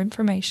for more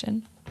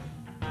information.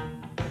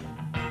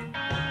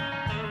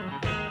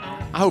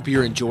 I hope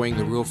you're enjoying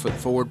the Reelfoot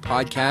Forward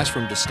podcast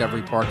from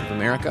Discovery Park of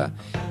America.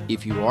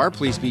 If you are,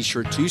 please be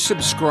sure to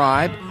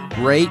subscribe,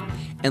 rate,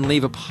 and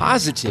leave a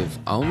positive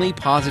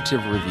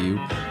review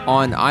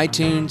on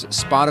iTunes,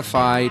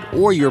 Spotify,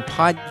 or your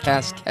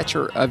podcast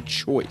catcher of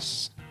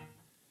choice.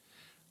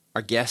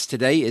 Our guest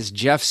today is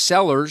Jeff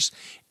Sellers,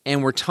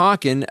 and we're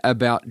talking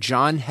about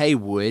John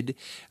Haywood.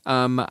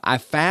 I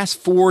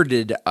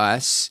fast-forwarded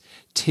us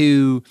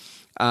to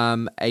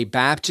a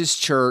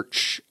Baptist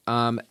church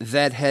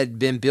that had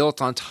been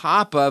built on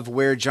top of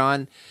where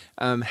John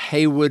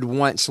Haywood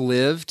once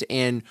lived,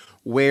 and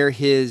where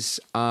he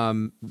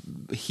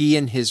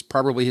and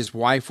probably his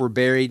wife were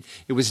buried.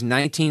 It was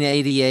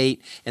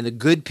 1988, and the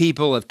good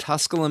people of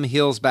Tusculum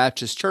Hills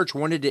Baptist Church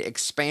wanted to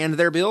expand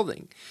their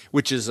building,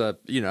 which is a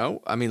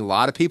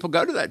lot of people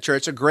go to that church.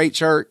 It's a great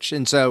church,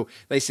 and so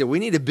they said we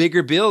need a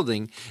bigger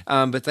building.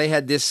 But they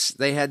had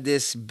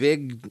this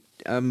big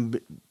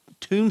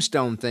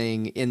tombstone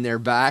thing in their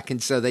back,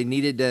 and so they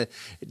needed to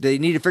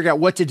figure out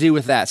what to do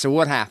with that. So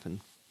what happened?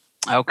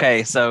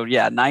 Okay, so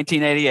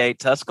 1988,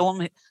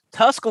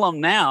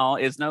 Tusculum now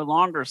is no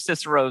longer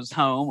Cicero's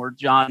home or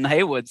John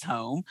Haywood's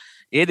home.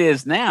 It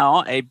is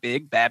now a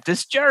big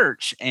Baptist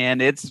church,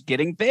 and it's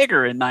getting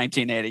bigger in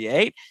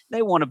 1988.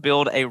 They want to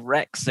build a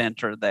rec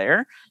center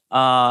there,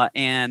 but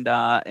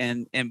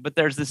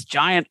there's this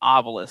giant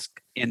obelisk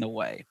in the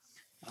way.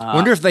 I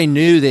wonder if they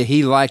knew that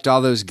he liked all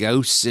those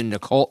ghosts and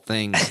occult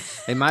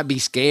things. They might be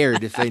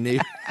scared if they knew.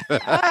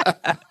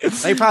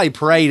 They probably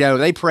prayed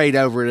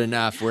over it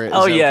enough where it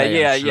was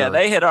yeah.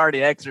 They had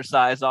already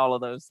exercised all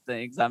of those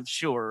things, I'm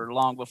sure,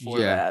 long before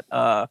that.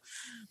 So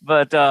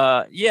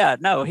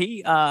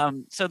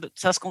the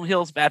Tusculum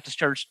Hills Baptist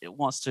Church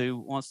wants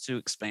to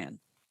expand.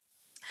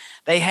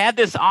 They had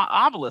this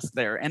obelisk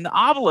there, and the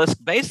obelisk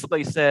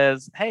basically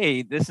says,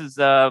 "Hey, this is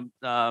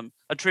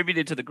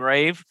attributed to the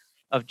grave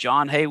of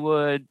John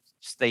Haywood,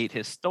 state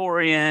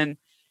historian."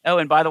 Oh,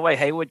 and by the way,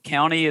 Haywood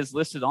County is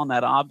listed on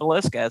that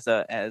obelisk as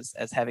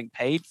having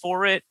paid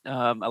for it,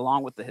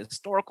 along with the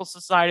Historical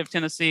Society of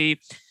Tennessee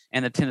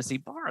and the Tennessee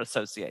Bar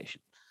Association.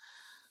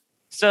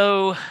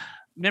 So,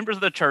 members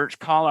of the church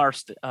call our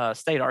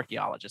state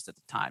archaeologist at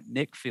the time,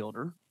 Nick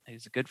Fielder.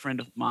 He's a good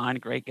friend of mine,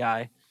 great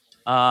guy,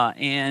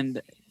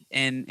 and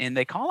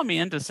they call him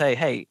in to say,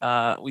 "Hey,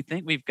 we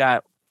think we've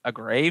got a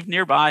grave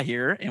nearby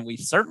here, and we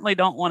certainly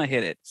don't want to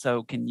hit it.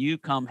 So can you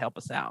come help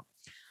us out?"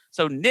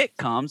 So Nick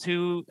comes,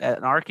 who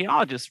an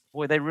archaeologist,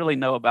 boy, they really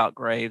know about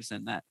graves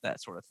and that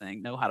sort of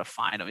thing, know how to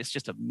find them. It's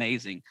just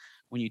amazing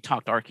when you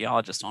talk to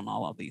archaeologists on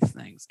all of these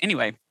things.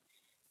 Anyway,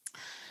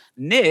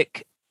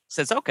 Nick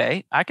says,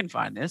 "Okay, I can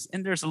find this."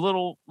 And there's a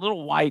little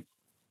white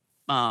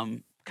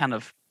kind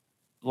of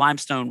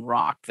limestone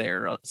rock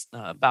there,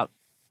 about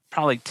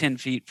probably 10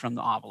 feet from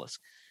the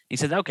obelisk. He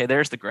says, "Okay,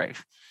 there's the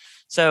grave."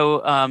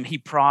 So he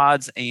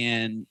prods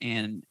and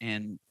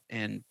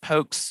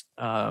pokes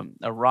a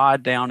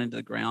rod down into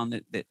the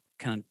ground that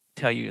can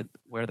tell you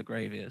where the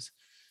grave is.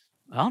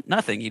 Well,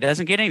 nothing. He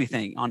doesn't get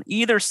anything. On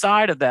either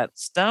side of that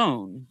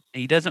stone,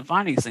 he doesn't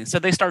find anything. So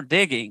they start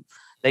digging.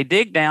 They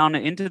dig down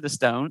into the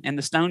stone, and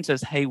the stone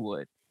says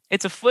Haywood.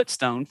 It's a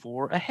footstone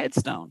for a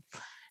headstone.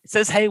 It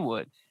says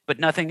Haywood, but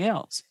nothing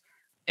else.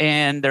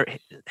 And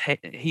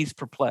he's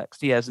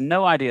perplexed. He has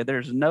no idea.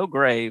 There's no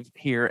grave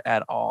here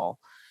at all.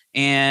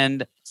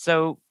 And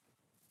so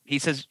he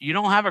says, "You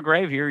don't have a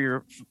grave here.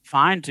 You're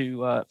fine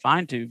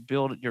to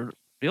build your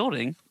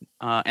building,"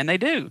 and they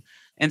do.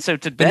 And so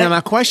today, now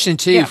my question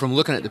too, from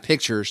looking at the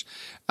pictures,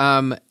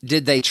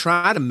 did they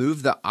try to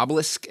move the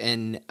obelisk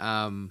and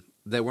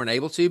they weren't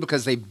able to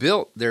because they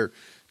built their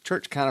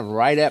church kind of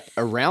right up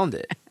around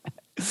it?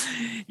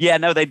 Yeah,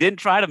 no, they didn't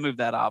try to move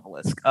that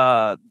obelisk.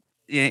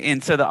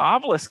 And so the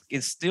obelisk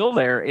is still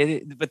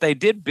there, but they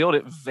did build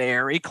it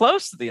very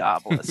close to the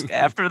obelisk.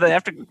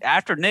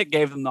 after Nick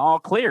gave them the all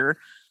clear,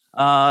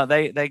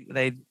 they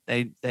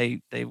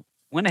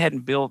went ahead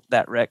and built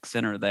that rec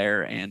center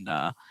there, and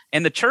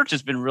the church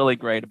has been really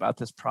great about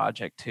this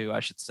project too. I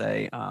should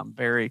say,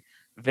 very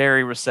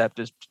very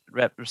receptive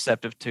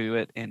to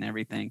it and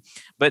everything.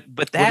 But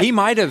that he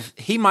might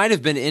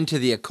have been into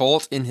the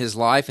occult in his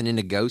life and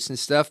into ghosts and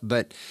stuff.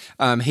 But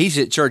he's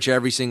at church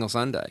every single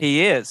Sunday.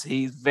 He is.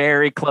 He's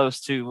very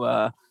close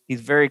to.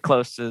 He's very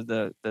close to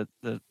the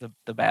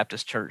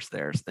Baptist church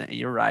there. So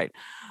you're right.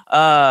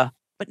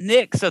 But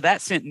Nick, so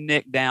that sent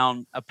Nick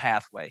down a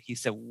pathway. He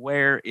said,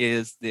 "Where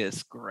is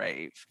this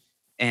grave?"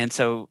 And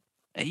so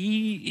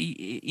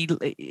he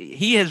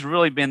has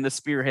really been the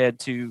spearhead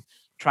to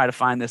try to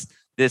find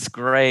this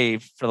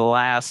grave for the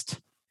last,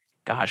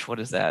 gosh, what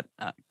is that?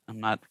 I'm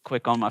not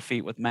quick on my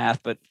feet with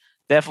math, but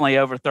definitely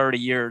over 30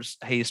 years,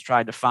 he's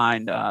tried to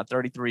find,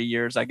 33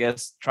 years, I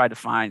guess, tried to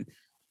find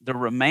the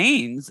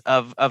remains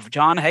of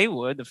John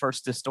Haywood, the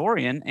first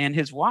historian, and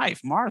his wife,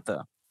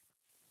 Martha,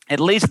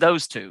 at least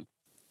those two.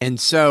 And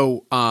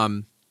so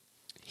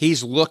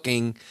he's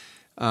looking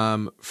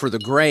for the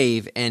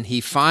grave, and he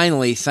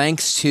finally,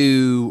 thanks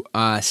to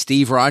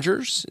Steve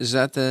Rogers, is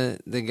that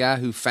the guy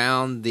who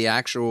found the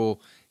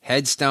actual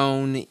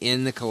headstone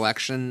in the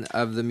collection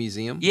of the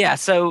museum? Yeah.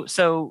 So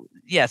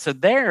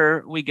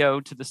there we go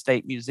to the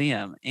State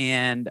Museum,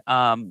 and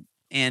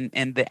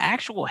the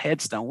actual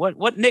headstone.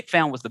 What Nick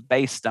found was the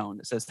base stone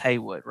that says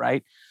Haywood,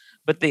 right?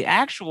 But the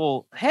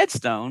actual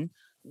headstone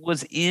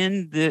was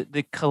in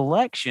the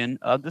collection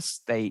of the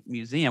State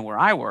Museum where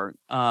I work.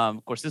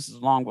 Of course, this is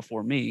long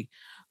before me,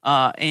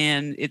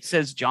 and it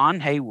says John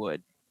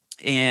Haywood.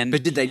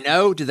 But did they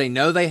know? Did they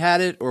know they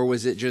had it, or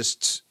was it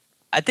just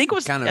I think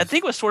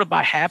it was sort of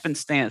by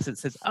happenstance. It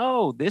says,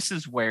 "Oh, this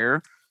is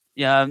where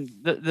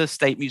the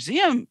State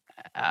Museum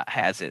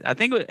has it." I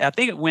think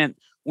it went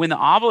when the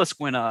obelisk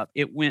went up.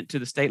 It went to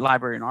the State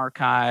Library and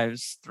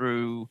Archives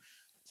through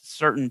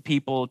certain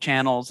people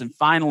channels, and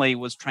finally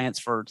was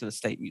transferred to the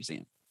State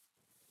Museum.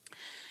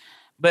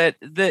 But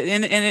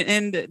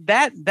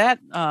that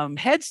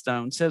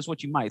headstone says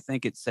what you might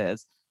think it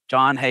says.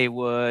 John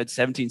Haywood,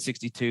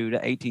 1762 to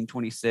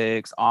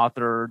 1826,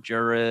 author,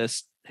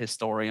 jurist,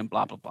 historian,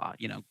 blah blah blah.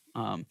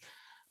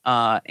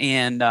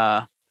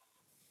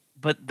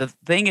 But the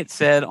thing it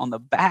said on the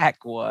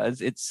back was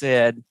it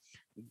said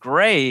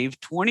grave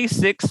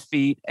 26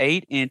 feet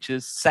 8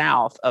 inches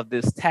south of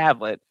this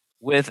tablet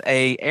with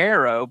a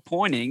arrow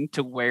pointing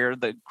to where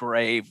the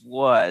grave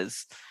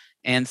was.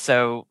 And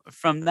so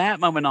from that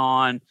moment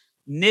on,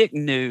 Nick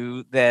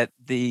knew that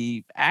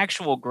the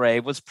actual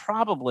grave was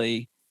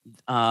probably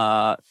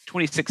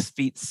 26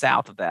 feet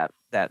south of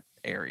that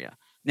area.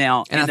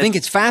 Now, and I think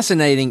it's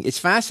fascinating. It's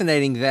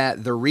fascinating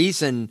that the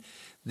reason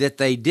that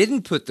they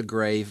didn't put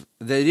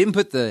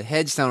the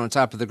headstone on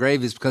top of the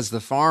grave is because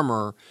the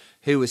farmer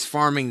who was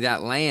farming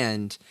that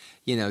land,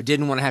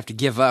 didn't want to have to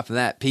give up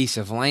that piece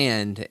of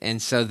land, and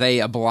so they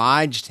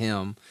obliged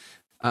him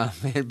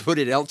and put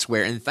it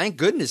elsewhere. And thank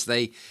goodness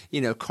they,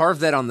 carved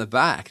that on the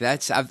back.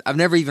 I've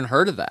never even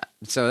heard of that.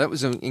 So that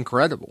was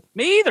incredible.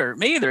 Me either.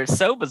 It's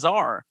so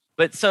bizarre.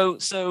 But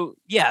so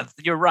yeah,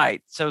 you're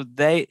right. So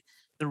the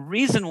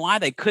reason why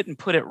they couldn't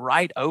put it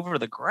right over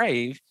the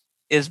grave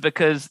is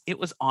because it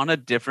was on a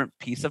different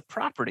piece of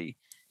property.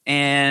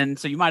 And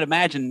so you might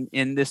imagine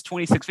in this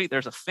 26 feet,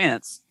 there's a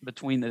fence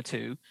between the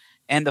two.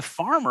 And the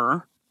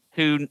farmer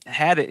who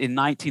had it in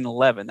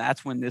 1911,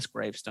 that's when this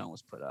gravestone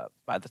was put up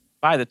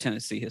by the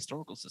Tennessee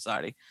Historical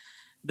Society.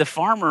 The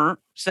farmer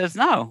says,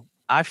 "No,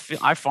 I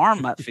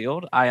farm that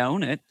field. I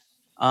own it.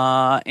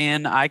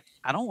 And I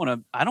don't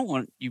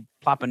want you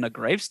plopping a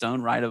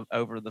gravestone right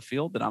over the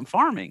field that I'm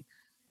farming."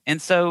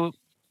 And so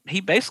he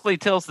basically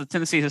tells the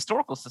Tennessee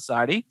Historical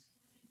Society,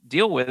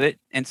 deal with it.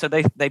 And so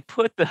they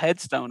put the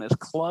headstone as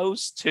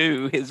close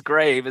to his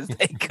grave as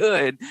they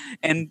could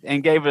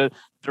and gave a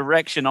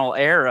directional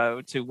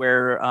arrow to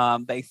where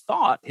they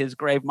thought his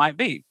grave might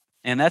be.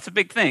 And that's a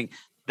big thing.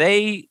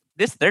 They're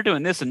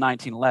doing this in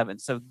 1911.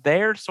 So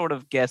they're sort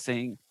of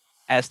guessing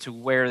as to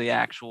where the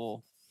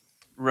actual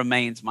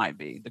remains might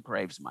be, the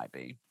graves might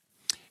be.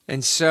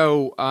 And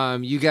so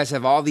you guys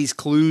have all these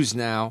clues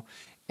now,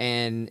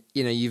 and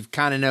you've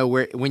kind of know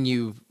where when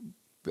you.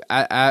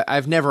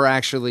 I've never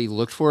actually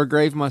looked for a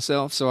grave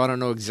myself, so I don't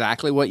know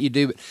exactly what you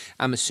do, but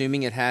I'm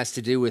assuming it has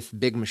to do with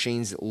big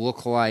machines that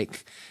look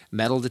like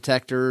metal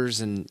detectors,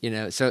 and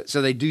so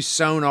they do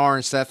sonar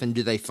and stuff. And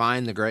do they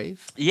find the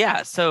grave?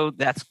 Yeah, so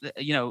that's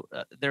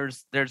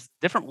there's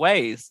different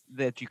ways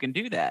that you can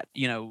do that.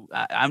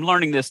 I'm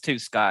learning this too,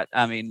 Scott.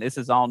 I mean, this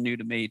is all new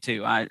to me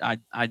too. I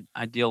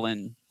deal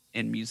in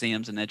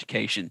museums and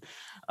education,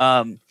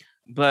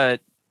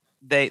 but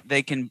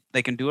they can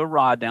do a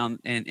rod down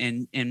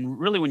and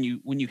really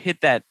when you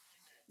hit that,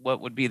 what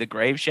would be the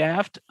grave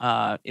shaft,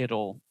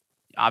 it'll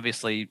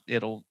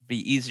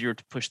be easier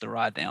to push the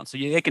rod down. So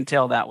they can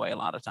tell that way a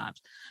lot of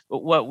times.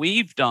 But what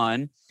we've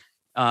done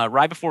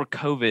right before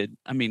COVID,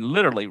 I mean,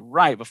 literally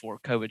right before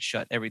COVID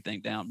shut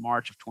everything down,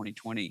 March of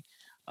 2020,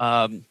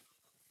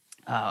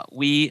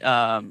 we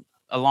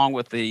along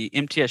with the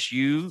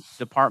MTSU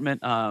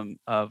Department of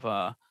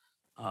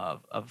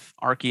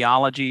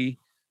Archaeology,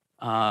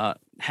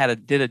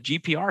 did a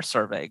GPR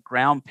survey,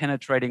 ground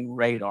penetrating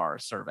radar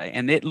survey,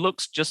 and it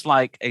looks just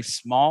like a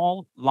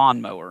small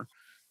lawnmower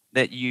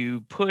that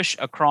you push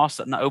across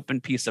an open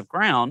piece of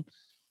ground,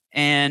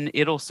 and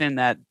it'll send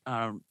that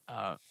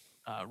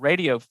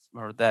radio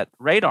or that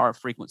radar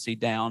frequency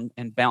down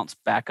and bounce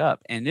back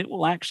up, and it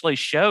will actually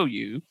show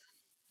you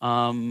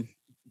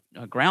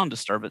ground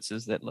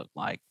disturbances that look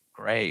like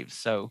graves.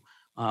 So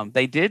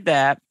they did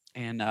that.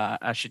 And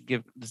I should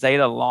give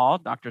Zeta Law,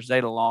 Dr.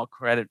 Zeta Law,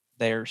 credit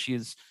there.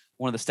 She's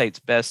one of the state's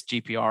best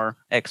GPR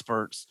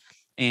experts,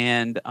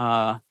 and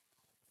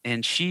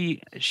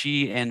she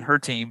and her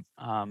team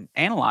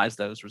analyzed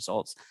those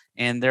results.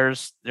 And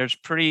there's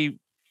pretty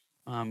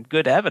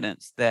good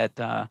evidence that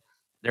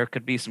there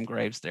could be some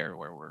graves there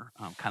where we're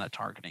kind of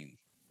targeting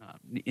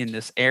in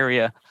this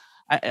area.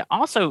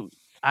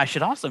 I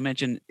should also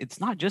mention it's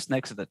not just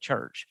next to the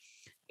church;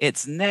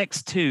 it's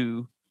next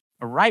to,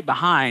 right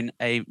behind,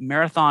 a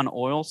Marathon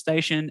oil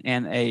station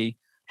and a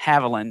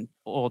Haviland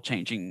oil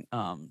changing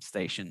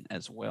station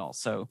as well.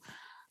 So,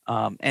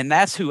 and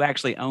that's who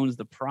actually owns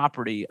the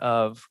property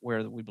of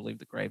where we believe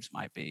the graves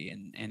might be.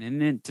 And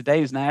in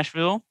today's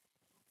Nashville,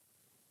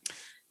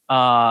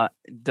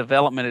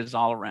 development is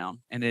all around,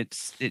 and it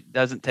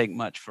doesn't take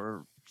much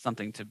for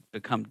something to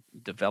become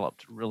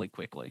developed really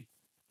quickly.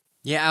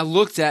 Yeah, I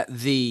looked at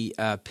the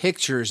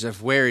pictures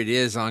of where it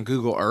is on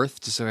Google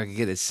Earth just so I could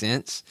get a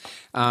sense.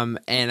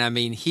 And I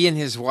mean, he and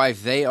his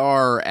wife, they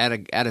are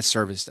at a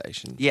service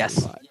station, pretty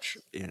Yes, much.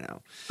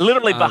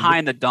 literally Um,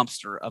 behind the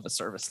dumpster of a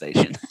service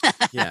station.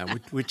 yeah,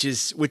 which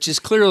is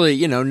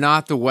clearly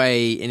not the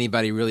way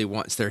anybody really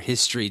wants their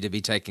history to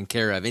be taken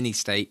care of. Any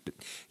state,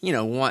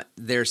 want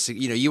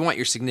you want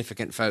your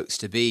significant folks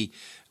to be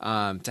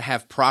to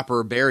have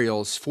proper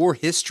burials for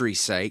history's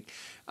sake.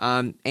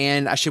 And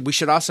we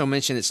should also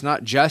mention it's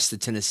not just the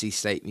Tennessee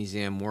State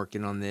Museum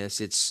working on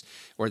this.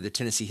 Or the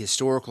Tennessee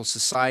Historical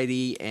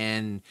Society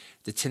and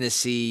the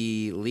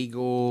Tennessee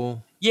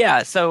Legal.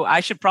 Yeah, so I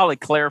should probably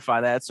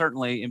clarify that. It's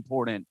certainly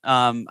important.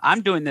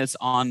 I'm doing this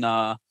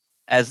on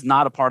as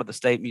not a part of the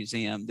state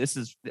museum.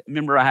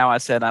 Remember how I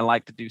said I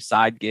like to do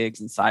side gigs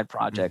and side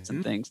projects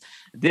and things.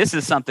 This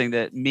is something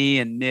that me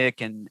and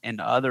Nick and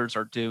others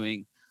are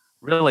doing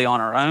really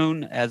on our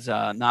own, as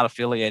not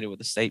affiliated with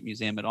the state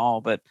museum at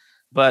all. But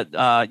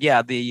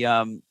yeah,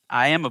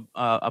 I am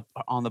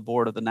on the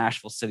board of the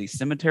Nashville City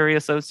Cemetery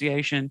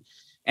Association,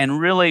 and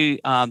really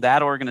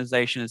that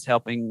organization is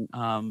helping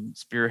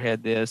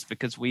spearhead this,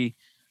 because we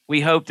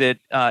hope that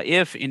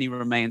if any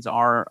remains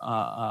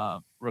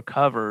are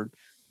recovered,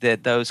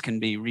 that those can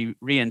be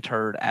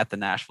reinterred at the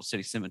Nashville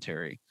City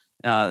Cemetery.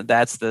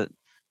 That's the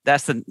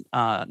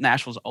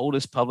Nashville's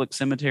oldest public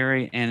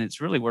cemetery, and it's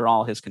really where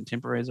all his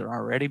contemporaries are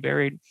already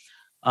buried.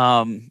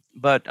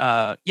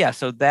 Yeah,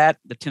 so that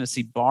the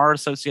Tennessee Bar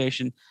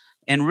Association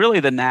and really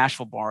the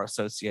Nashville Bar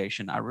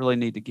Association, I really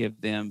need to give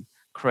them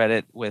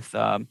credit with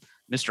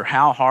Mr.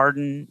 Hal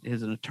Harden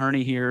is an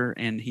attorney here,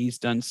 and he's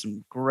done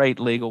some great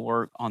legal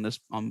work on this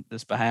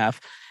behalf.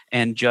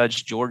 And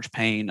Judge George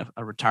Payne,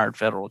 a retired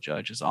federal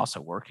judge, is also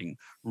working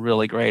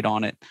really great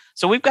on it.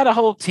 So we've got a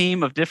whole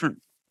team of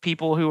different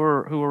people who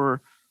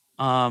are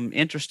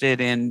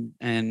interested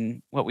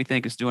in what we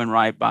think is doing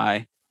right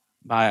by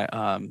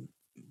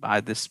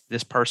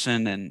this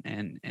person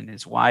and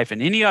his wife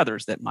and any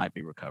others that might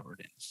be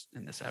recovered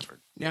in this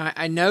effort. Now,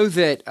 I know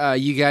that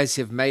you guys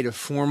have made a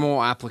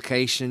formal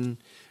application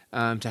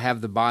to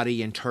have the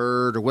body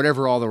interred, or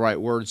whatever all the right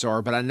words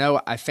are, but I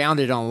know I found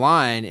it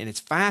online, and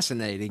it's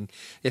fascinating.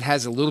 It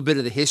has a little bit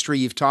of the history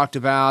you've talked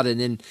about, and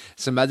then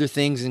some other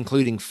things,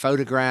 including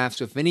photographs.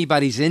 So if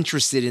anybody's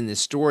interested in this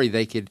story,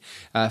 they could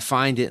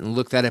find it and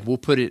look that up. We'll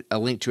put a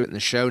link to it in the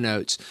show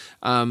notes.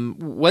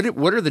 What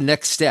are the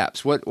next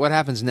steps? What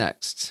happens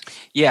next?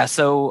 Yeah,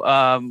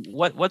 so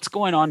what's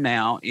going on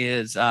now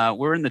is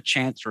we're in the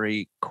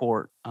Chancery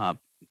Court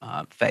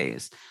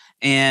phase,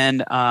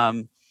 and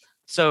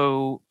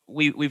so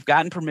we've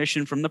gotten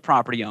permission from the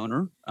property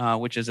owner,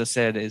 which, as I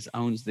said,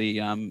 owns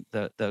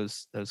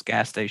those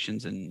gas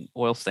stations and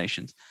oil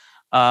stations,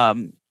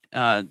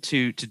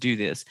 to do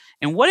this.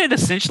 And what it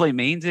essentially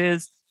means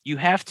is you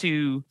have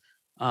to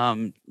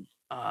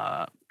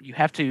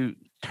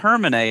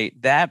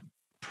terminate that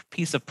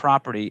piece of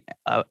property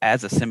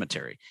as a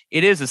cemetery.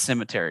 It is a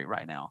cemetery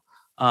right now.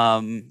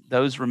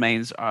 Those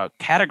remains are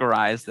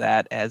categorized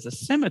that as a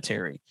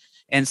cemetery,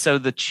 and so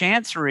the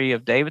Chancery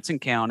of Davidson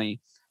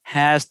County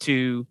has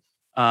to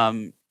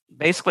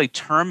basically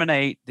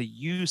terminate the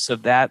use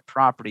of that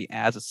property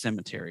as a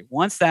cemetery.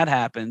 Once that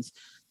happens,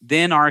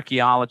 then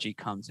archaeology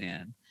comes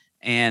in,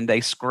 and they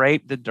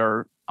scrape the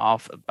dirt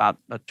off about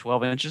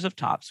 12 inches of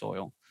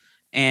topsoil.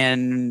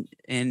 And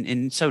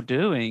in so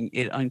doing,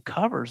 it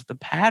uncovers the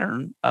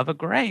pattern of a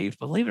grave.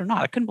 Believe it or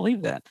not, I couldn't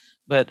believe that.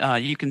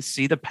 But you can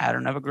see the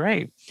pattern of a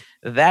grave.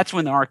 That's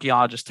when the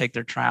archaeologists take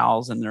their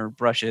trowels and their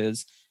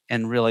brushes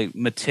and really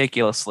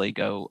meticulously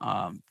go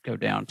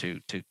down to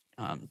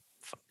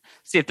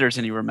see if there's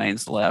any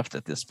remains left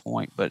at this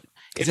point. But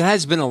it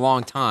has been a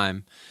long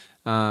time,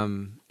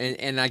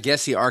 and I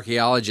guess the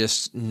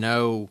archaeologists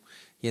know,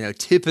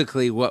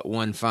 typically what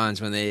one finds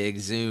when they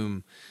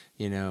exhume.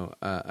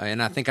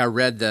 And I think I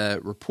read the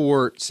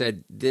report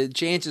said the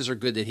chances are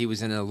good that he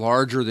was in a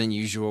larger than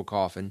usual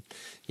coffin.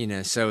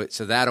 So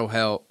that'll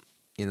help.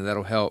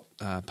 That'll help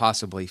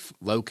possibly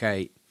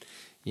locate.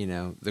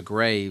 The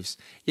graves.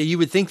 Yeah, you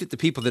would think that the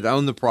people that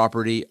own the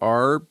property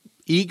are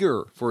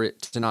eager for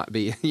it to not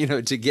be,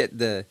 to get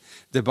the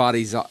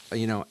bodies,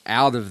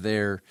 out of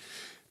there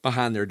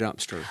behind their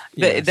dumpster.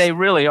 They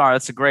really are.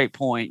 That's a great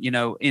point.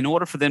 In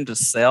order for them to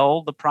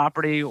sell the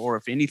property, or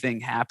if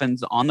anything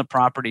happens on the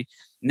property,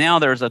 now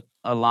there's a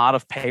lot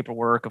of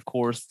paperwork, of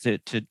course,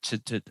 to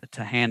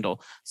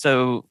handle.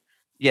 So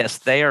yes,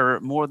 they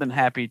are more than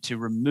happy to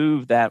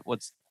remove that,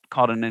 what's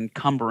called an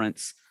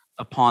encumbrance,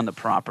 upon the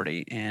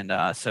property. And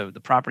so the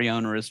property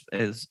owner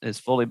is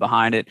fully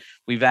behind it.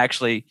 We've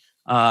actually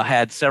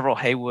had several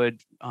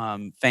Haywood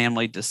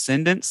family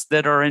descendants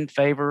that are in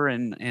favor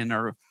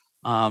and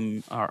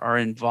are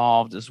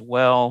involved as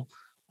well.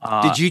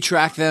 Did you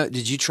track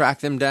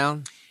them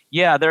down?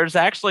 Yeah, there's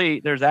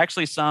actually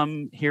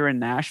some here in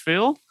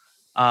Nashville,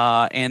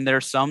 and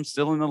there's some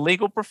still in the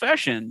legal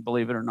profession,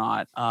 believe it or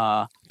not.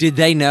 Did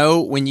they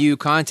know when you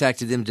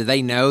contacted them? Did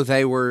they know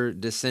they were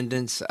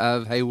descendants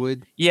of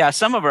Haywood? Yeah,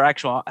 some of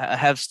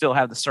them still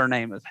have the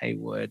surname of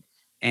Haywood.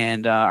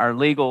 and our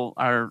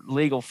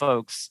legal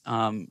folks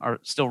are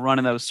still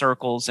running those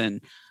circles,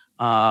 and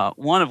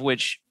one of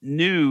which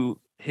knew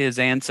his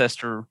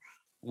ancestor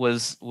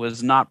was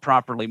not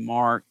properly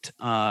marked,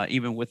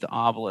 even with the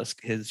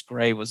obelisk. His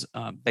grave was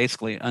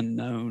basically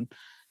unknown,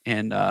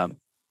 and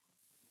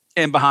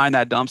behind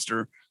that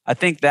dumpster, I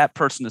think that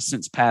person has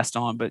since passed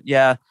on. But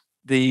yeah,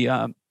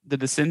 the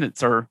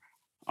descendants have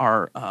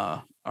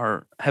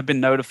been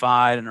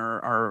notified and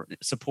are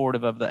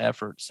supportive of the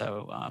effort.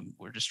 So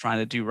we're just trying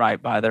to do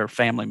right by their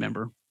family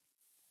member.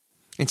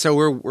 And so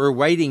we're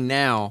waiting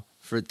now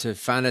to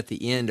find out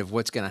the end of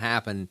what's going to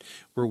happen.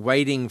 We're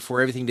waiting for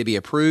everything to be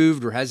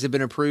approved, or has it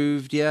been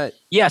approved yet?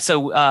 Yeah.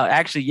 So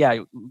actually, yeah,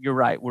 you're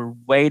right. We're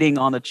waiting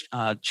on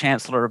the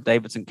Chancellor of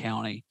Davidson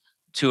County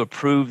to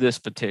approve this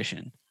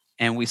petition.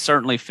 And we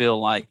certainly feel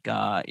like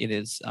it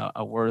is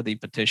a worthy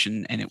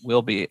petition, and it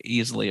will be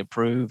easily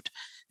approved.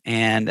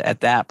 And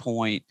at that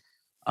point,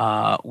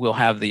 we'll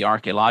have the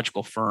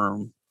archaeological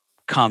firm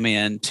come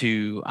in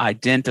to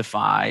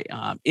identify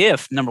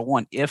if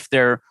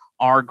there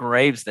are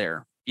graves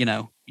there.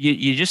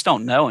 You just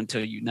don't know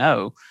until you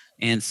know.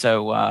 And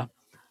so,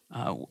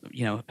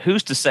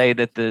 who's to say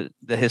that the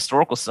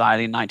Historical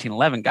Society in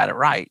 1911 got it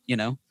right?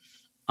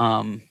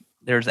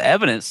 There's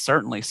evidence,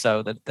 certainly,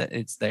 so that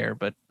it's there,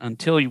 but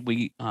until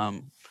we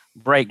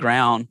break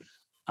ground,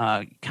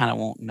 kind of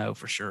won't know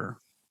for sure.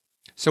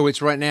 So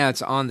it's right now,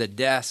 it's on the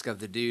desk of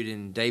the dude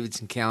in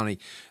Davidson County.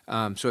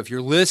 So if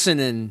you're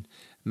listening,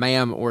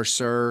 ma'am or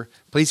sir,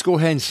 please go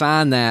ahead and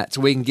sign that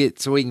so we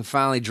can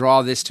finally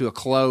draw this to a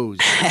close.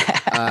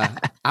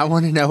 I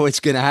want to know what's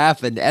going to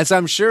happen, as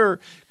I'm sure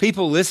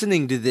people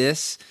listening to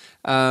this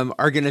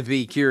are going to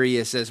be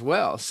curious as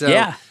well. So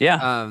yeah.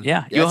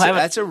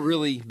 That's a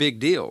really big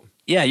deal.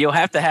 Yeah, you'll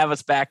have to have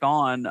us back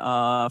on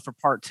for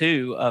part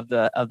 2 of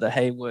the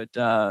Haywood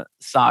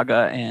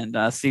saga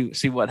and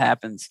see what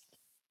happens.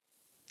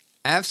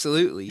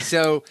 Absolutely.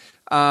 So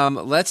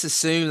let's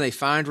assume they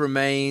find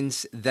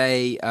remains,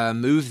 they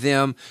move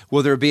them.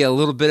 Will there be a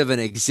little bit of an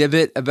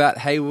exhibit about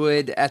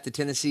Haywood at the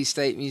Tennessee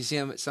State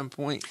Museum at some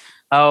point?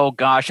 Oh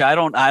gosh, I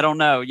don't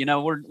know.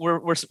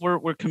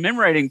 We're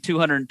commemorating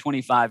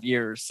 225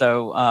 years,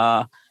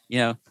 so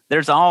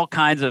there's all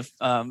kinds of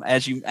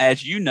as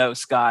you know,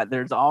 Scott,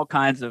 there's all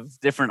kinds of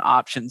different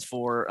options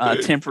for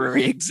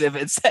temporary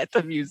exhibits at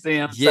the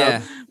museum. Yeah.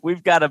 So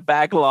we've got a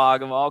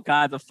backlog of all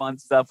kinds of fun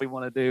stuff we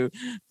want to do.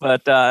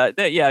 But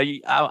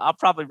I'll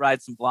probably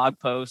write some blog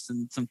posts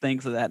and some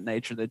things of that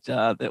nature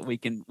that we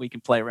can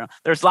play around.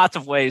 There's lots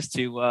of ways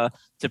to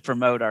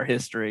promote our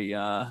history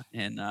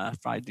and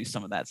probably do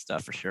some of that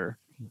stuff for sure.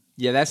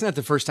 Yeah, that's not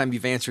the first time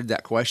you've answered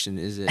that question,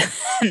 is it?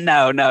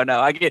 No.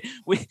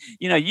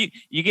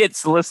 You get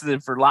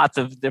solicited for lots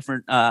of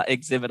different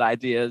exhibit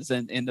ideas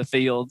in the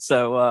field.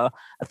 So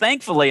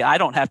thankfully, I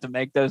don't have to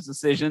make those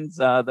decisions.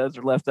 Those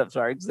are left up to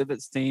our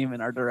exhibits team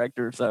and our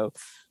director. So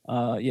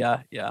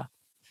yeah.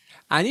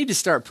 I need to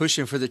start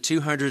pushing for the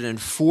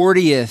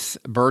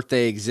 240th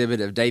birthday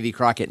exhibit of Davy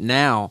Crockett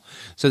now.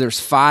 So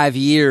there's 5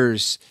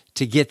 years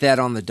to get that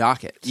on the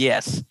docket.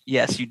 Yes,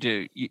 you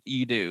do.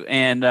 You do.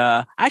 And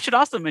I should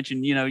also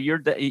mention,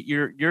 you're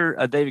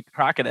a Davy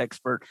Crockett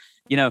expert.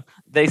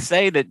 They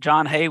say that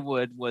John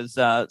Haywood was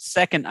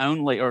second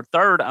only or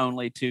third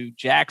only to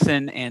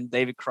Jackson and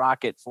Davy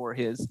Crockett for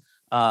his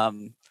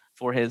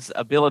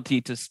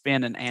ability to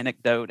spin an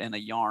anecdote and a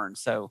yarn.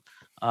 So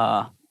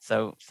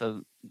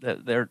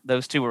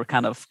those two were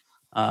kind of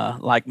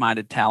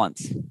like-minded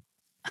talents.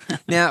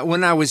 Now,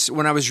 when I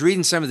was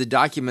reading some of the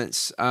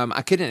documents,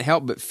 I couldn't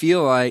help but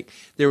feel like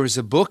there was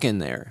a book in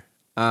there,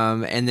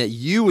 and that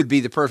you would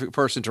be the perfect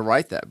person to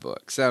write that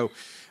book. So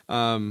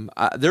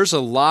there's a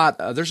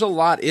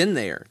lot in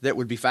there that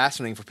would be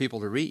fascinating for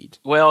people to read.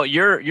 Well,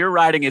 your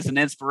writing is an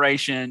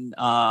inspiration,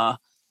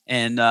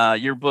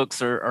 and your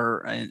books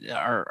are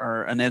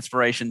an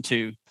inspiration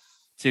to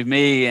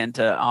me and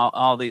to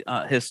all the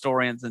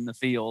historians in the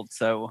field.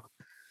 So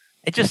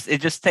it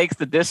just takes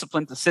the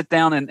discipline to sit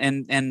down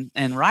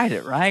and write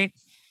it, right?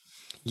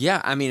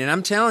 Yeah, I mean, and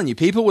I'm telling you,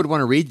 people would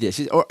want to read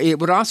this. Or it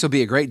would also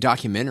be a great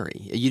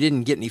documentary. You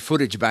didn't get any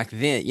footage back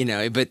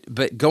then,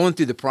 but going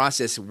through the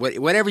process,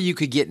 whatever you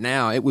could get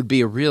now, it would be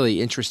a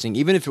really interesting,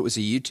 even if it was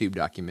a YouTube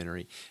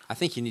documentary. I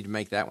think you need to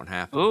make that one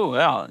happen. Oh,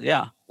 well,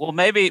 yeah. Well,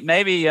 maybe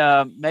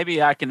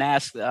I can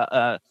ask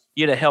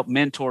you to help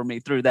mentor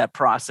me through that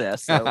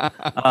process. So,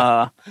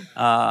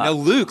 now,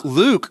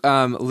 Luke,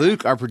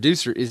 our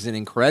producer, is an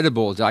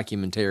incredible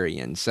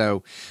documentarian.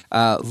 So,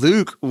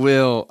 Luke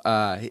will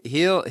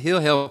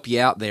he'll help you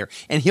out there,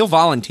 and he'll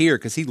volunteer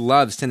because he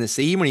loves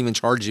Tennessee. He won't even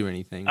charge you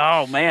anything.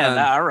 Oh man!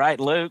 All right,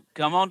 Luke,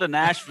 come on to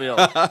Nashville.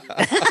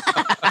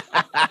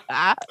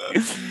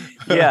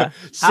 Yeah,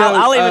 so,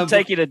 I'll even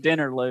take you to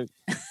dinner, Luke.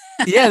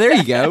 Yeah, there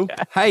you go.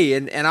 Hey,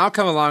 and I'll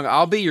come along.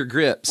 I'll be your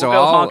grip. So we'll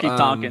go I'll honky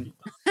tonkin'.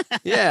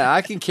 Yeah,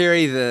 I can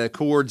carry the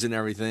cords and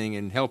everything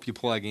and help you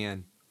plug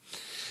in.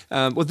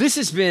 Well, this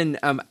has been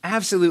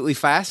absolutely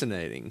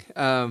fascinating.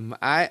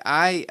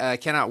 I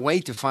cannot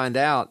wait to find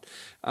out.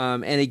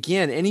 And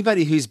again,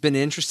 anybody who's been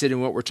interested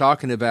in what we're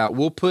talking about,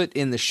 we'll put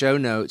in the show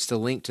notes the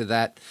link to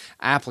that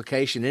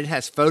application. It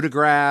has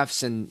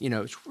photographs, and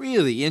it's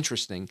really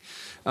interesting.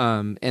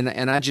 And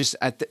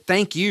I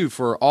thank you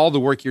for all the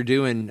work you're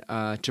doing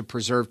to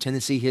preserve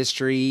Tennessee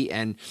history,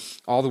 and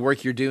all the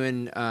work you're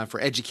doing for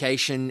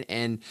education.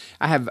 And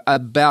I have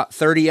about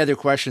 30 other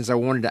questions I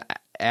wanted to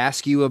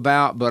ask you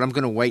about, but I'm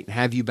going to wait and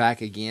have you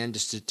back again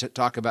just to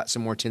talk about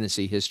some more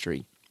Tennessee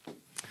history.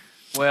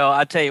 Well,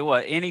 I tell you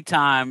what,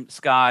 anytime,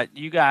 Scott,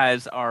 you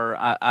guys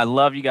I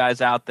love you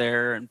guys out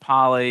there, and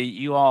Polly,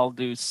 you all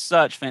do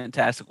such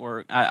fantastic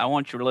work. I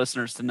want your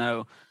listeners to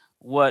know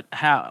what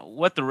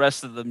the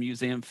rest of the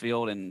museum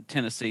field in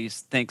Tennessee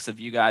thinks of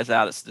you guys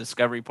out at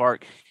Discovery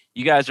Park.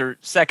 You guys are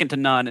second to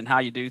none in how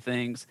you do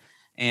things.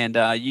 And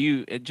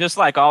you, just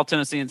like all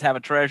Tennesseans have a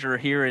treasure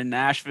here in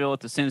Nashville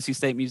at the Tennessee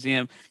State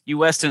Museum, you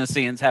West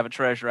Tennesseans have a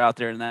treasure out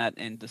there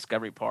in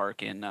Discovery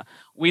Park. And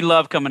we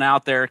love coming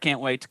out there.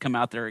 Can't wait to come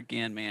out there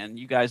again, man.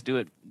 You guys do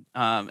it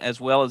as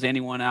well as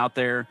anyone out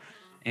there.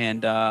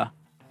 And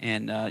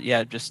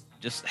yeah, just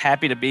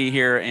happy to be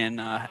here,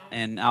 and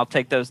I'll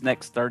take those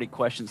next 30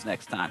 questions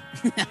next time.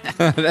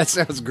 That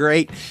sounds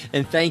great.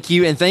 And thank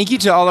you. And thank you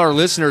to all our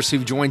listeners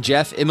who've joined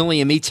Jeff,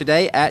 Emily, and me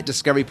today at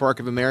Discovery Park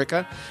of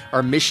America.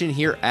 Our mission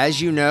here, as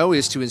you know,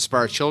 is to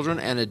inspire children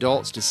and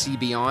adults to see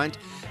beyond.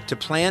 To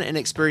plan an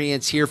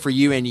experience here for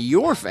you and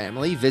your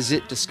family,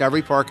 visit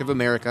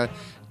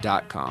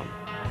discoveryparkofamerica.com.